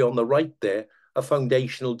 as you see on the right there, a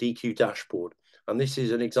foundational DQ dashboard. And this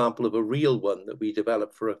is an example of a real one that we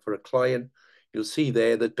developed for a client. You'll see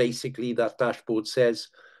there that basically that dashboard says,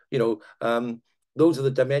 those are the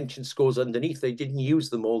dimension scores underneath. They didn't use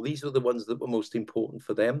them all. These are the ones that were most important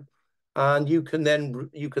for them. And you can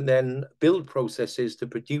then build processes to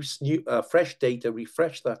produce new fresh data,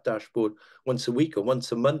 refresh that dashboard once a week or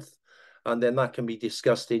once a month. And then that can be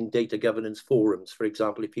discussed in data governance forums, for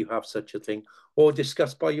example, if you have such a thing, or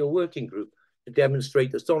discussed by your working group to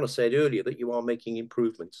demonstrate, as Donna said earlier, that you are making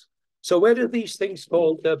improvements. So where do these things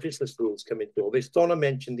called business rules come into all this? Donna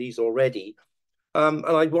mentioned these already. And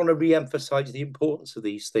I want to re-emphasize the importance of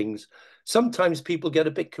these things. Sometimes people get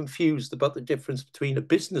a bit confused about the difference between a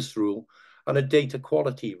business rule and a data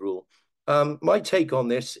quality rule. My take on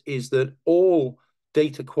this is that all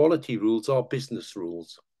data quality rules are business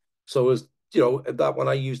rules. So as that one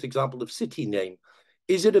I used the example of city name.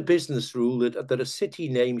 is it a business rule that a city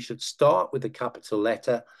name should start with a capital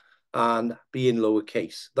letter and be in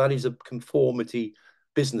lowercase? That is a conformity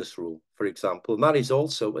business rule, for example, and that is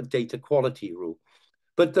also a data quality rule.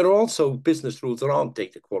 But there are also business rules that aren't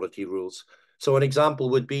data quality rules. So an example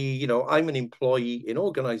would be, you know, I'm an employee in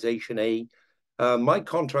organization A. My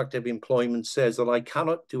contract of employment says that I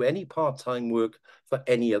cannot do any part-time work for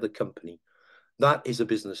any other company. That is a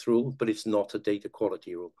business rule, but it's not a data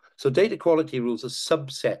quality rule. So data quality rules are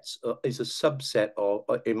subsets, is a subset of,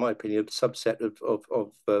 in my opinion, a subset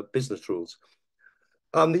of business rules.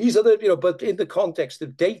 These are the, you know, but in the context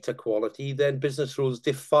of data quality, then business rules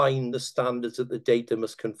define the standards that the data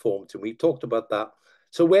must conform to. We've talked about that.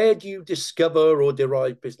 So where do you discover or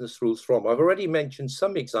derive business rules from? I've already mentioned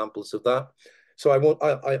some examples of that. So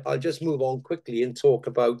I'll just move on quickly and talk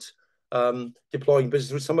about deploying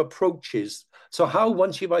business rules, some approaches. So how,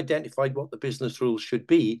 once you've identified what the business rules should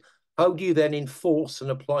be, how do you then enforce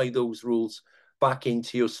and apply those rules back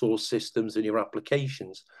into your source systems and your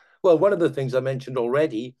applications? Well, one of the things I mentioned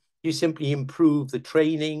already, you simply improve the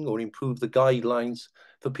training or improve the guidelines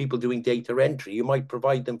for people doing data entry. You might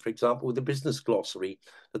provide them, for example, with a business glossary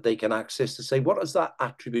that they can access to say, what does that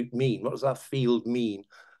attribute mean? What does that field mean?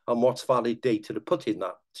 And what's valid data to put in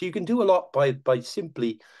that? So you can do a lot by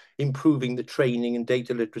simply improving the training and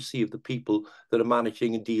data literacy of the people that are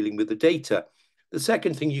managing and dealing with the data. The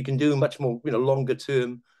second thing you can do, much more, you know, longer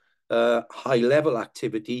term, high-level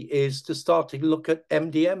activity, is to start to look at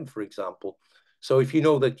MDM, for example. So if you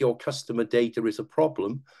know that your customer data is a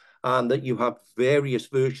problem and that you have various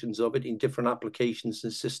versions of it in different applications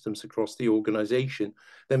and systems across the organization,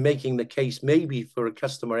 then making the case maybe for a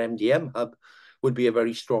customer MDM hub would be a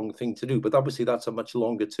very strong thing to do. But obviously that's a much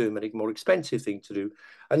longer term and a more expensive thing to do.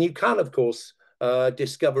 And you can, of course,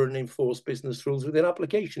 discover and enforce business rules within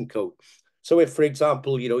application code. So if, for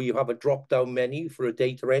example, you know, you have a drop-down menu for a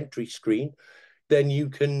data entry screen, then you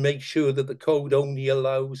can make sure that the code only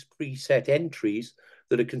allows preset entries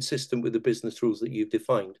that are consistent with the business rules that you've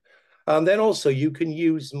defined. And then also you can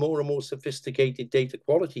use more and more sophisticated data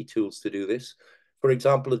quality tools to do this. For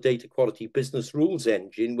example, a data quality business rules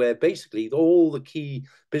engine, where basically all the key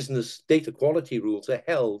business data quality rules are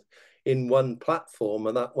held in one platform,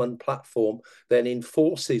 and that one platform then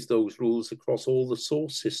enforces those rules across all the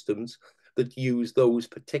source systems that use those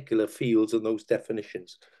particular fields and those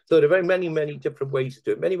definitions. So there are very many, many different ways to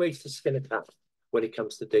do it, many ways to skin a cat when it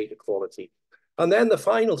comes to data quality. And then the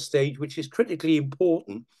final stage, which is critically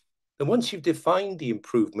important, and once you've defined the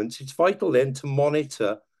improvements, it's vital then to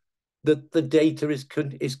monitor that the data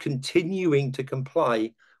is continuing to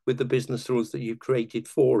comply with the business rules that you've created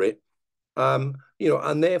for it. You know,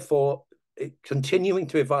 and therefore continuing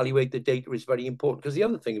to evaluate the data is very important, because the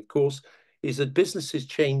other thing, of course, is that businesses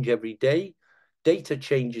change every day, data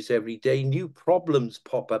changes every day, new problems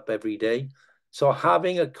pop up every day. So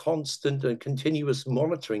having a constant and continuous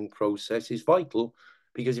monitoring process is vital,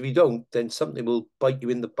 because if you don't, then something will bite you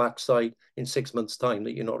in the backside in 6 months' time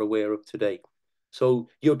that you're not aware of today. So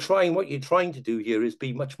what you're trying to do here is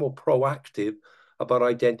be much more proactive about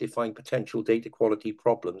identifying potential data quality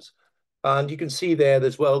problems. And you can see there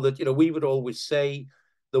as well that, you know, we would always say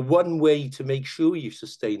the one way to make sure you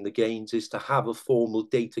sustain the gains is to have a formal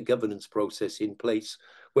data governance process in place,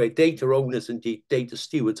 where data owners and data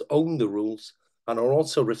stewards own the rules and are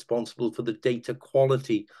also responsible for the data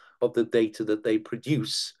quality of the data that they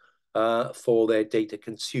produce for their data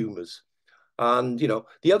consumers. And, you know,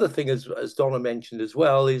 the other thing, as Donna mentioned as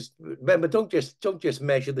well, is remember, don't just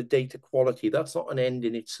measure the data quality. That's not an end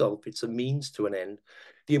in itself. It's a means to an end.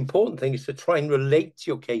 The important thing is to try and relate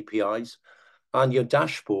your KPIs and your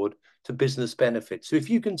dashboard to business benefits. So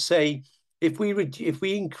if you can say, if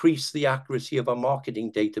we increase the accuracy of our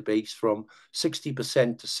marketing database from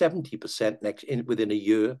 60% to 70% within a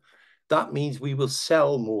year, that means we will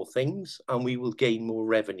sell more things and we will gain more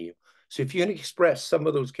revenue. So if you can express some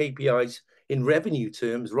of those KPIs in revenue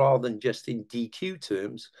terms rather than just in DQ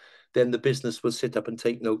terms, then the business will sit up and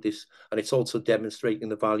take notice, and it's also demonstrating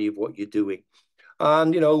the value of what you're doing.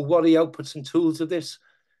 And, you know, what are the outputs and tools of this?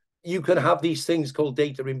 You can have these things called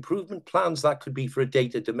data improvement plans. That could be for a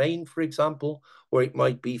data domain, for example, or it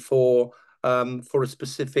might be for a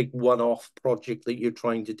specific one-off project that you're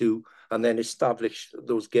trying to do, and then establish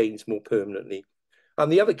those gains more permanently.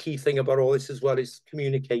 And the other key thing about all this as well is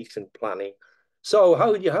communication planning. So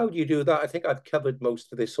how do you do that? I think I've covered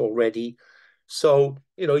most of this already. So,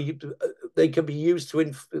 you know, they can be used to,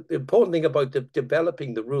 the important thing about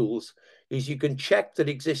developing the rules is you can check that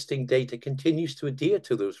existing data continues to adhere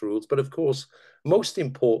to those rules. But of course, most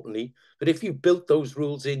importantly, that if you built those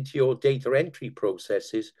rules into your data entry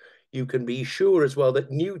processes, you can be sure as well that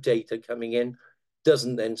new data coming in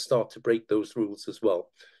doesn't then start to break those rules as well.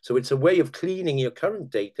 So it's a way of cleaning your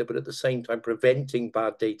current data, but at the same time preventing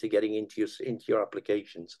bad data getting into your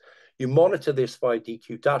applications. You monitor this via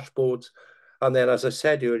DQ dashboards, and then, as I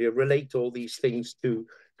said earlier, relate all these things to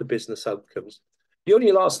the business outcomes. The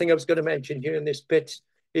only last thing I was going to mention here in this bit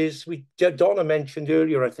is Donna mentioned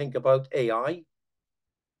earlier, I think, about AI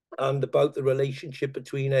and about the relationship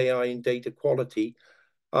between AI and data quality.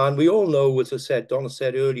 And we all know, as I said, Donna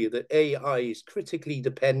said earlier, that AI is critically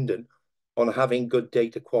dependent on having good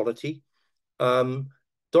data quality.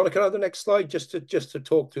 Donna, can I have the next slide just to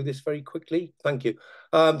talk through this very quickly? Thank you.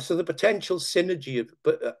 So the potential synergy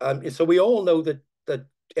of, so we all know that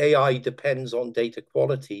AI depends on data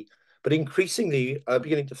quality, but increasingly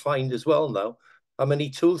beginning to find as well now, how many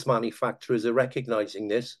tools manufacturers are recognizing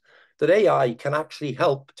this, that AI can actually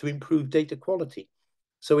help to improve data quality.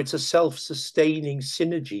 So it's a self-sustaining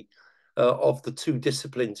synergy of the two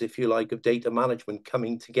disciplines, if you like, of data management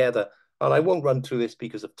coming together. And I won't run through this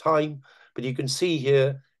because of time, but you can see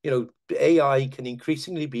here, AI can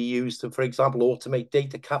increasingly be used to, for example, automate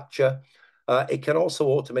data capture. It can also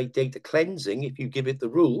automate data cleansing if you give it the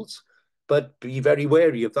rules, but be very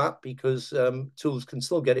wary of that because tools can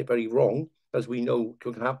still get it very wrong, as we know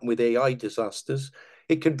can happen with AI disasters.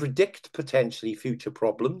 It can predict potentially future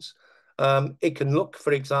problems. It can look,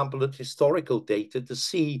 for example, at historical data to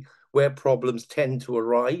see where problems tend to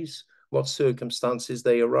arise, what circumstances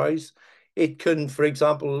they arise. It can, for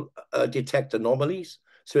example, detect anomalies.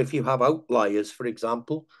 So if you have outliers, for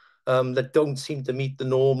example, that don't seem to meet the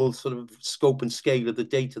normal sort of scope and scale of the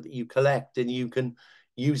data that you collect, and you can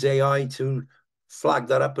use AI to flag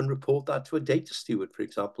that up and report that to a data steward, for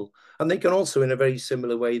example. And they can also, in a very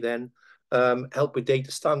similar way, then help with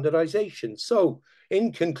data standardization. So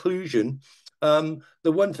in conclusion, the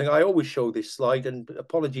one thing I always show this slide, and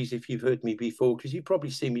apologies if you've heard me before, because you've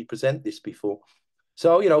probably seen me present this before.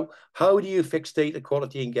 So, how do you fix data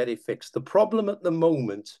quality and get it fixed? The problem at the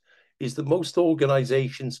moment is that most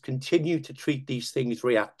organizations continue to treat these things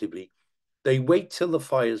reactively. They wait till the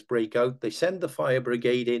fires break out, they send the fire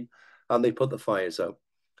brigade in, and they put the fires out.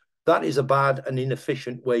 That is a bad and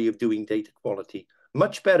inefficient way of doing data quality.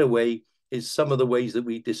 Much better way is some of the ways that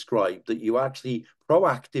we described, that you actually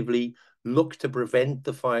proactively look to prevent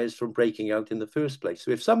the fires from breaking out in the first place.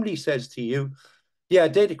 So if somebody says to you, yeah,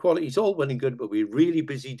 data quality is all well and good, but we're really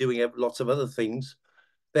busy doing lots of other things,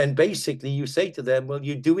 then basically you say to them, well,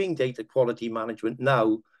 you're doing data quality management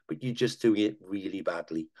now, but you're just doing it really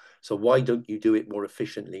badly. So why don't you do it more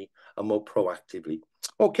efficiently and more proactively?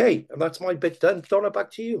 Okay, and that's my bit done. Donna,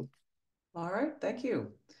 back to you. All right, thank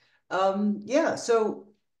you. Yeah, so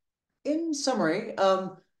in summary,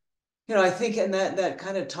 I think, and that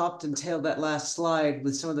kind of topped and tailed that last slide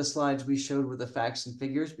with some of the slides we showed with the facts and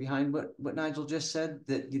figures behind what Nigel just said,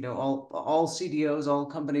 that, all CDOs, all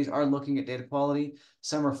companies are looking at data quality.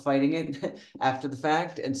 Some are fighting it after the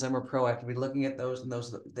fact, and some are proactively looking at those, and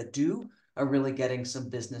those that do are really getting some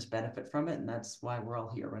business benefit from it. And that's why we're all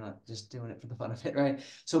here. We're not just doing it for the fun of it, right?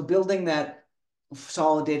 So building that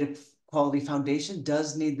solid data quality foundation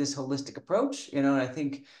does need this holistic approach, and I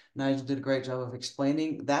think Nigel did a great job of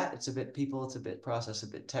explaining that. It's a bit people, it's a bit process, a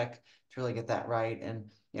bit tech to really get that right. And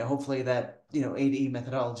hopefully that A to E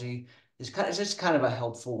methodology is just kind of a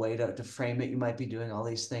helpful way to frame it. You might be doing all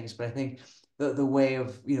these things, but I think the way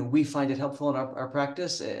of we find it helpful in our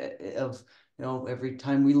practice of every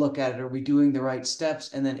time we look at it, are we doing the right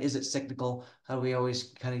steps? And then is it cyclical? How do we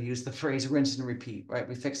always kind of use the phrase rinse and repeat, right?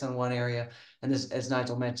 We fix on one area, and as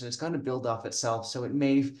Nigel mentioned, it's going to build off itself. So it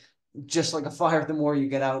may, just like a fire, the more you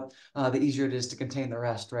get out, the easier it is to contain the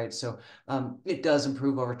rest, right? So it does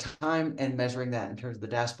improve over time, and measuring that in terms of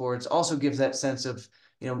the dashboards also gives that sense of,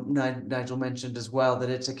 Nigel mentioned as well,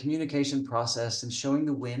 that it's a communication process, and showing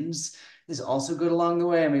the wins is also good along the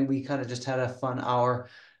way. I mean, we kind of just had a fun hour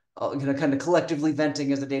kind of collectively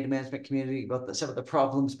venting as a data management community about some of the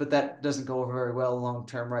problems, but that doesn't go over very well long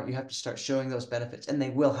term, right? You have to start showing those benefits, and they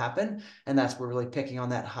will happen. And that's where really picking on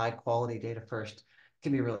that high quality data first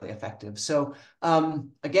can be really effective. So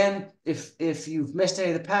again, if you've missed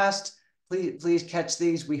any of the past, please catch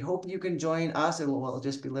these. We hope you can join us. It'll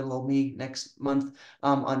just be little old me next month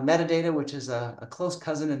on metadata, which is a close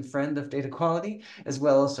cousin and friend of data quality, as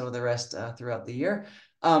well as some of the rest throughout the year.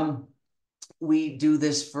 We do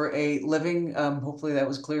this for a living. Hopefully that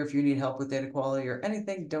was clear. If you need help with data quality or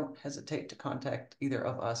anything, don't hesitate to contact either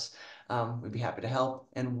of us. We'd be happy to help.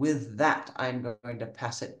 And with that, I'm going to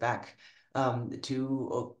pass it back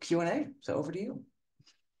to Q&A. So over to you.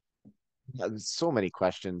 So many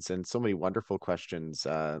questions and so many wonderful questions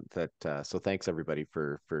so thanks everybody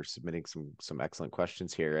for submitting some excellent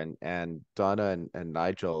questions here. And Donna and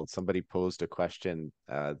Nigel, somebody posed a question,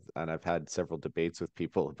 and I've had several debates with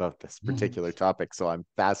people about this particular topic, so I'm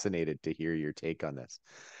fascinated to hear your take on this.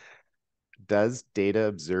 Does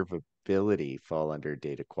data observability fall under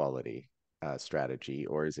data quality strategy,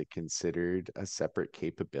 or is it considered a separate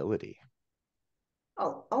capability?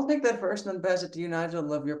 I'll take that first and then pass it to you, Nigel. I'd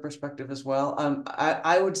love your perspective as well.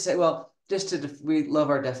 I would say, well, just we love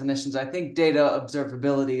our definitions. I think data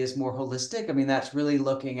observability is more holistic. I mean, that's really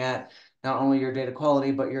looking at not only your data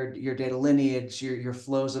quality, but your data lineage, your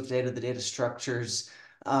flows of data, the data structures.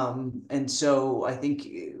 And so I think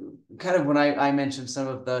kind of when I mentioned some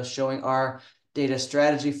of the showing our data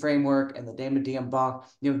strategy framework and the data DMBOK,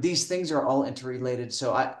 these things are all interrelated.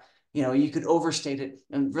 So you could overstate it,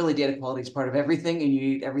 and really data quality is part of everything, and you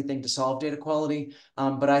need everything to solve data quality.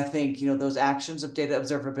 But I think, those actions of data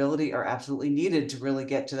observability are absolutely needed to really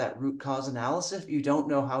get to that root cause analysis. You don't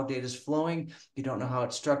know how data is flowing. You don't know how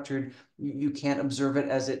it's structured. You can't observe it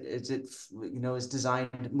as it is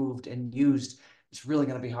designed, moved, and used. It's really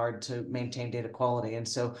going to be hard to maintain data quality. And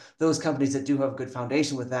so those companies that do have a good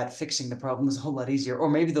foundation with that, fixing the problem is a whole lot easier. Or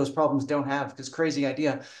maybe those problems don't have, because crazy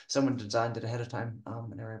idea, someone designed it ahead of time,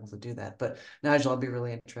 and they're able to do that. But Nigel, I'd be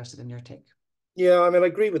really interested in your take. Yeah, I mean, I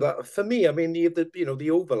agree with that. For me, I mean, the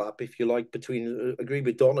overlap, if you like, between agree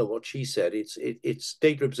with Donna what she said. It's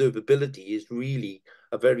data observability is really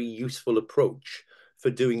a very useful approach for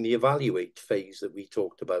doing the evaluate phase that we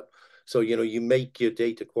talked about. So you make your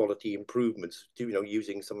data quality improvements,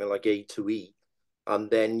 using something like A2E, and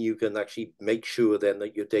then you can actually make sure then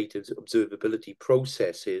that your data observability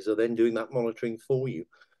processes are then doing that monitoring for you.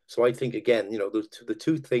 So I think, again, the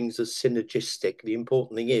two things are synergistic. The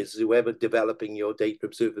important thing is whoever developing your data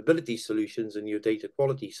observability solutions and your data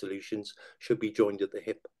quality solutions should be joined at the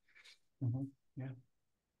hip. Mm-hmm. Yeah.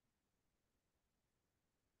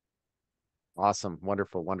 Awesome.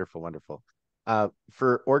 Wonderful, wonderful, wonderful.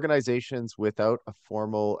 For organizations without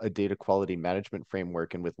a data quality management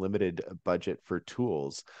framework and with limited budget for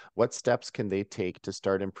tools, what steps can they take to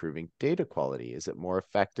start improving data quality? Is it more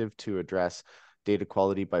effective to address data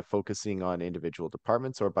quality by focusing on individual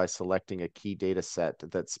departments or by selecting a key data set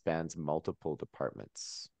that spans multiple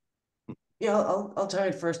departments? Yeah, I'll try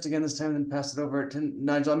it first again this time, and then pass it over to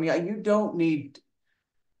Nigel. I mean, you don't need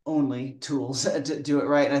only tools to do it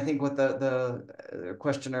right. And I think what the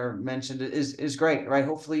questioner mentioned is great, right?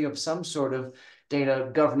 Hopefully you have some sort of data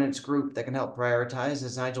governance group that can help prioritize.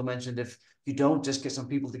 As Nigel mentioned, if you don't, just get some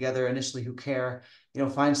people together initially who care,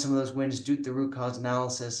 find some of those wins, do the root cause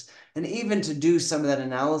analysis. And even to do some of that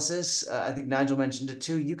analysis, I think Nigel mentioned it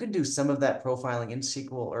too, you can do some of that profiling in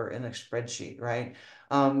SQL or in a spreadsheet, right?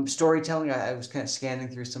 Storytelling, I was kind of scanning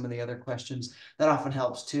through some of the other questions. That often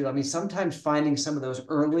helps too. I mean, sometimes finding some of those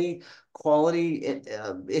early quality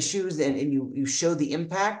issues, and you show the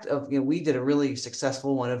impact of, we did a really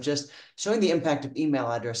successful one of just showing the impact of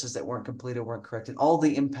email addresses that weren't complete or weren't correct, and all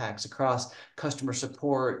the impacts across customer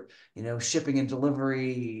support, shipping and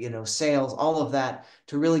delivery, sales, all of that,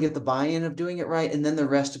 to really get the buy-in of doing it right. And then the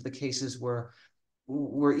rest of the cases were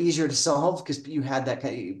easier to solve because you had that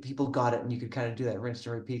people got it, and you could kind of do that rinse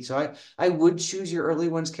and repeat. So I would choose your early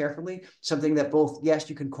ones carefully, something that both, yes,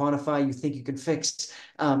 you can quantify, you think you can fix,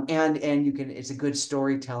 and you can, it's a good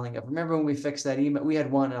storytelling of, remember when we fixed that email, we had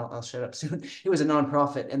one, I'll shut up soon. It was a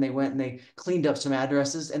nonprofit, and they went and they cleaned up some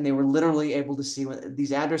addresses, and they were literally able to see when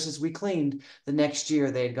these addresses we cleaned, the next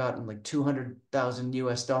year they had gotten like 200,000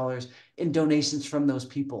 US dollars in donations from those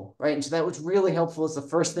people, right? And so that was really helpful. It's the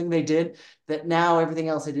first thing they did, that now everything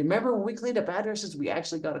else they did. Remember when we cleaned up addresses, we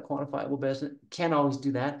actually got a quantifiable business. Can't always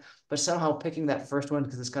do that, but somehow picking that first one,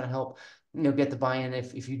 because it's going to help, get the buy-in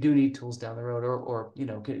if you do need tools down the road, or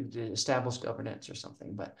establish governance or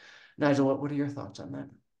something. But Nigel, what are your thoughts on that?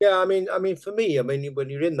 Yeah, I mean, for me, I mean, when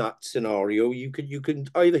you're in that scenario, you can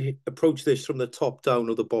either approach this from the top down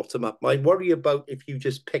or the bottom up. I worry about if you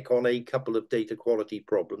just pick on a couple of data quality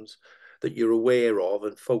problems that you're aware of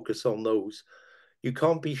and focus on those. You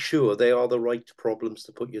can't be sure they are the right problems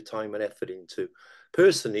to put your time and effort into.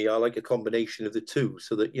 Personally, I like a combination of the two,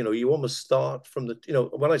 so that you almost start from the,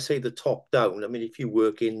 when I say the top down, I mean, if you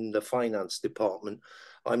work in the finance department,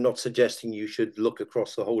 I'm not suggesting you should look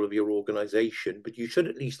across the whole of your organization, but you should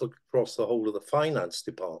at least look across the whole of the finance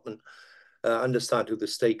department, understand who the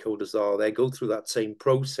stakeholders are there, go through that same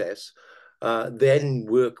process, then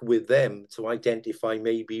work with them to identify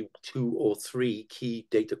maybe 2 or 3 key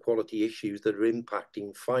data quality issues that are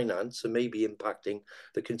impacting finance and maybe impacting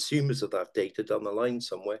the consumers of that data down the line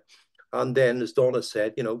somewhere. And then, as Donna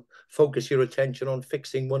said, focus your attention on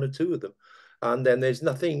fixing one or two of them. And then there's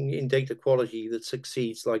nothing in data quality that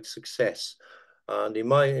succeeds like success.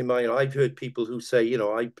 And I've heard people who say,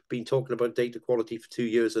 I've been talking about data quality for 2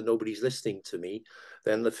 years and nobody's listening to me.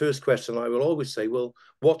 Then the first question I will always say, well,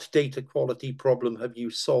 what data quality problem have you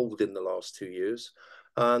solved in the last 2 years?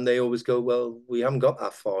 And they always go, well, we haven't got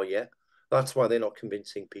that far yet. That's why they're not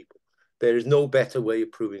convincing people. There is no better way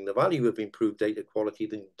of proving the value of improved data quality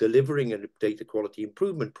than delivering a data quality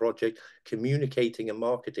improvement project, communicating and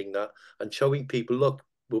marketing that, and showing people, look,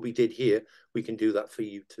 what we did here, we can do that for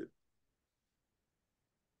you too.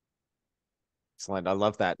 Excellent. I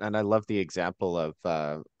love that. And I love the example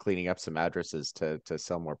of cleaning up some addresses to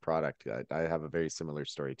sell more product. I have a very similar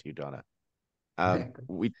story to you, Donna.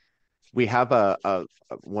 We have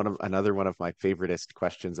another one of my favoriteest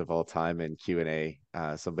questions of all time in Q&A.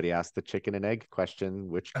 Somebody asked the chicken and egg question,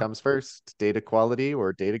 which comes first, data quality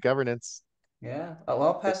or data governance? Yeah. Oh,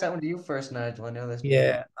 I'll pass that one to you first, Nigel. I know this.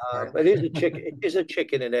 Yeah, it is a chicken. It is a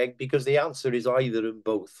chicken and egg because the answer is either and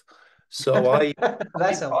both. So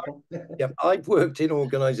That's helpful. I've worked in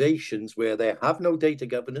organizations where they have no data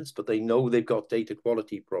governance, but they know they've got data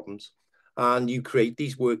quality problems. And you create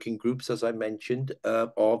these working groups, as I mentioned,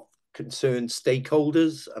 of concerned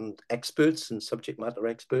stakeholders and experts and subject matter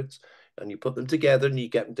experts. And you put them together and you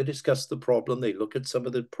get them to discuss the problem. They look at some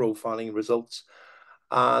of the profiling results.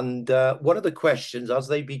 And one of the questions, as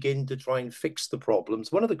they begin to try and fix the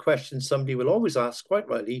problems, one of the questions somebody will always ask, quite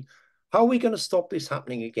rightly, how are we going to stop this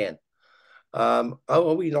happening again? How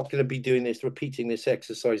are we not going to be doing this, repeating this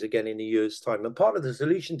exercise again in a year's time? And part of the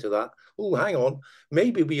solution to that, oh, hang on,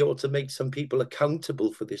 maybe we ought to make some people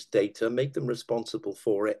accountable for this data, make them responsible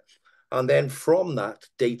for it. And then from that,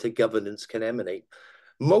 data governance can emanate.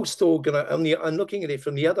 I'm looking at it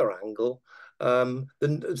from the other angle.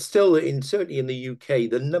 Certainly in the UK,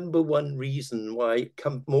 the number one reason why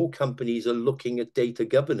more companies are looking at data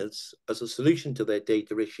governance as a solution to their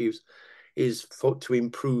data issues is to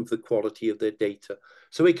improve the quality of their data.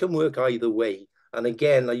 So it can work either way. And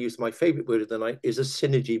again, I use my favorite word of the night is a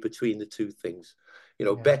synergy between the two things.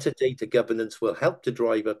 Better data governance will help to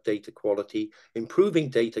drive up data quality. Improving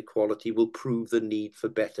data quality will prove the need for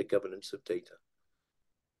better governance of data.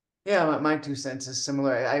 Yeah, my 2 cents is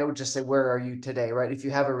similar. I would just say, where are you today, right? If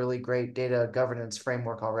you have a really great data governance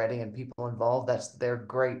framework already and people involved, they're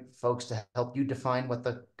great folks to help you define what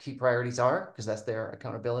the key priorities are, because that's their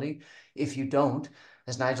accountability. If you don't,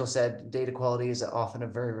 as Nigel said, data quality is often a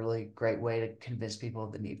very, really great way to convince people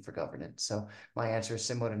of the need for governance. So my answer is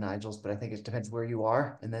similar to Nigel's, but I think it depends where you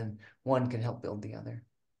are, and then one can help build the other.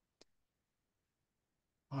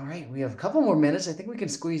 All right, we have a couple more minutes. I think we can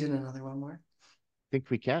squeeze in another one more. Think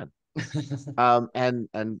we can. And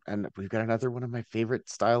we've got another one of my favorite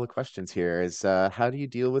style of questions here is how do you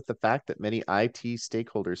deal with the fact that many IT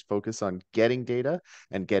stakeholders focus on getting data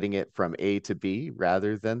and getting it from A to B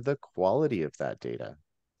rather than the quality of that data?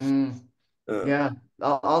 Yeah,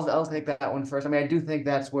 I'll take that one first. I mean, I do think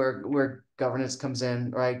that's where governance comes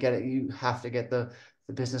in, right? Get it? You have to get the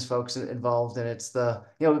business folks involved, and it's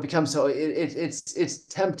it becomes so it's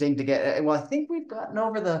tempting to get. Well, I think we've gotten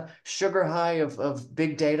over the sugar high of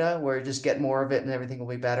big data, where you just get more of it and everything will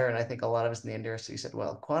be better. And I think a lot of us in the industry said,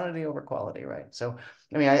 well, quantity over quality, right? So,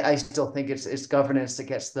 I mean, I still think it's governance that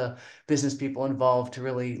gets the business people involved to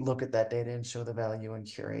really look at that data and show the value and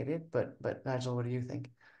curate it. But Nigel, what do you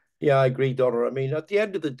think? Yeah, I agree, Donna. I mean, at the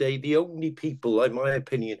end of the day, the only people, in my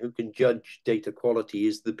opinion, who can judge data quality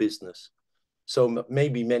is the business. So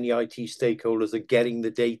maybe many IT stakeholders are getting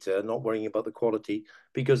the data, not worrying about the quality,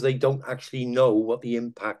 because they don't actually know what the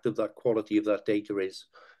impact of that quality of that data is.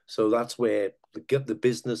 So that's where the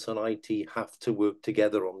business and IT have to work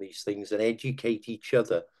together on these things and educate each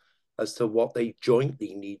other as to what they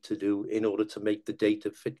jointly need to do in order to make the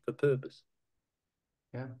data fit for purpose.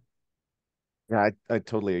 Yeah. Yeah, I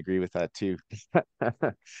totally agree with that too.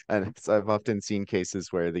 And I've often seen cases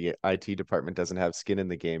where the IT department doesn't have skin in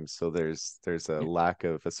the game, so there's a lack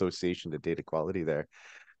of association to data quality there.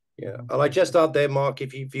 Yeah, and I just add there, Mark,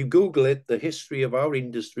 if you Google it, the history of our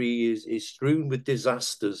industry is strewn with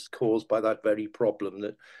disasters caused by that very problem,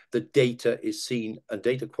 that the data is seen and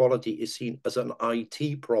data quality is seen as an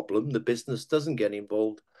IT problem. The business doesn't get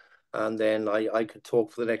involved. And then I could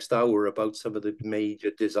talk for the next hour about some of the major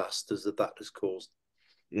disasters that has caused.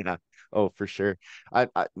 Yeah. Oh, for sure.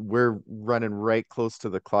 We're running right close to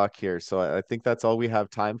the clock here, so I think that's all we have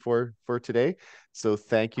time for today. So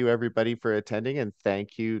thank you everybody for attending, and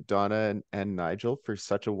thank you Donna and Nigel for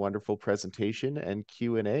such a wonderful presentation and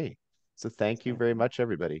Q&A. So thank you very much,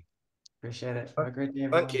 everybody. Appreciate it. Have a great day,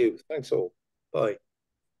 Thank everyone. you. Thanks all. Bye.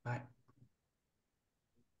 Bye.